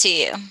people get to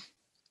you?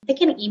 they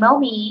can email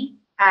me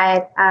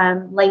at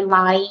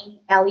Leilani,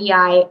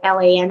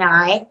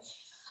 Leilani,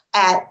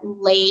 at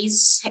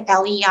LEIS,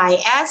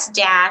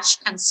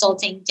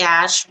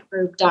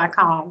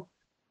 LEIS-consulting-group.com,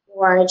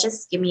 or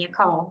just give me a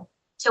call,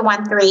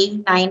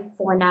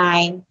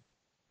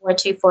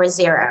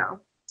 213-949-4240.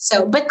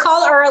 So, but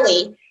call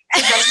early,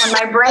 because that's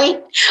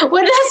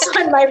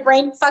when my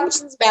brain,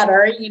 functions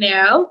better,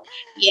 Yeah.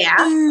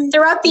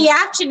 Throughout the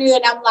afternoon,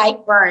 I'm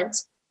like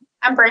burnt.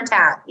 I'm burnt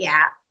out.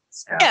 Yeah.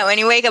 So. Yeah, when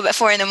you wake up at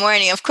 4 a.m,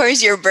 of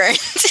course you're burnt.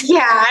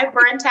 Yeah, I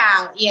burnt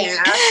out.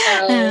 Yeah.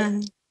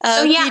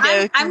 So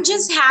yeah, I'm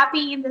just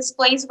happy in this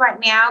place right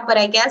now, but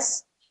I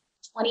guess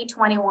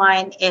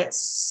 2021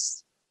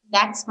 is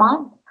next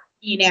month,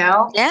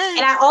 Yeah.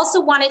 And I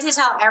also wanted to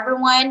tell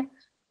everyone,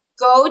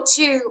 go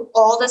to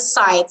all the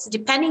sites,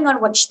 depending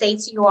on which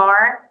states you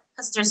are,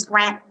 because there's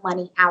grant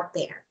money out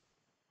there.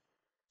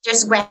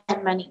 There's grant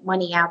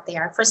money out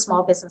there for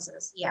small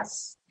businesses.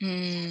 Yes.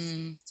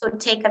 So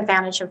take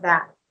advantage of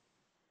that.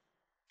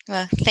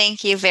 Well,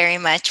 thank you very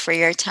much for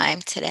your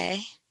time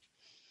today.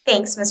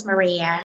 Thanks, Miss Maria.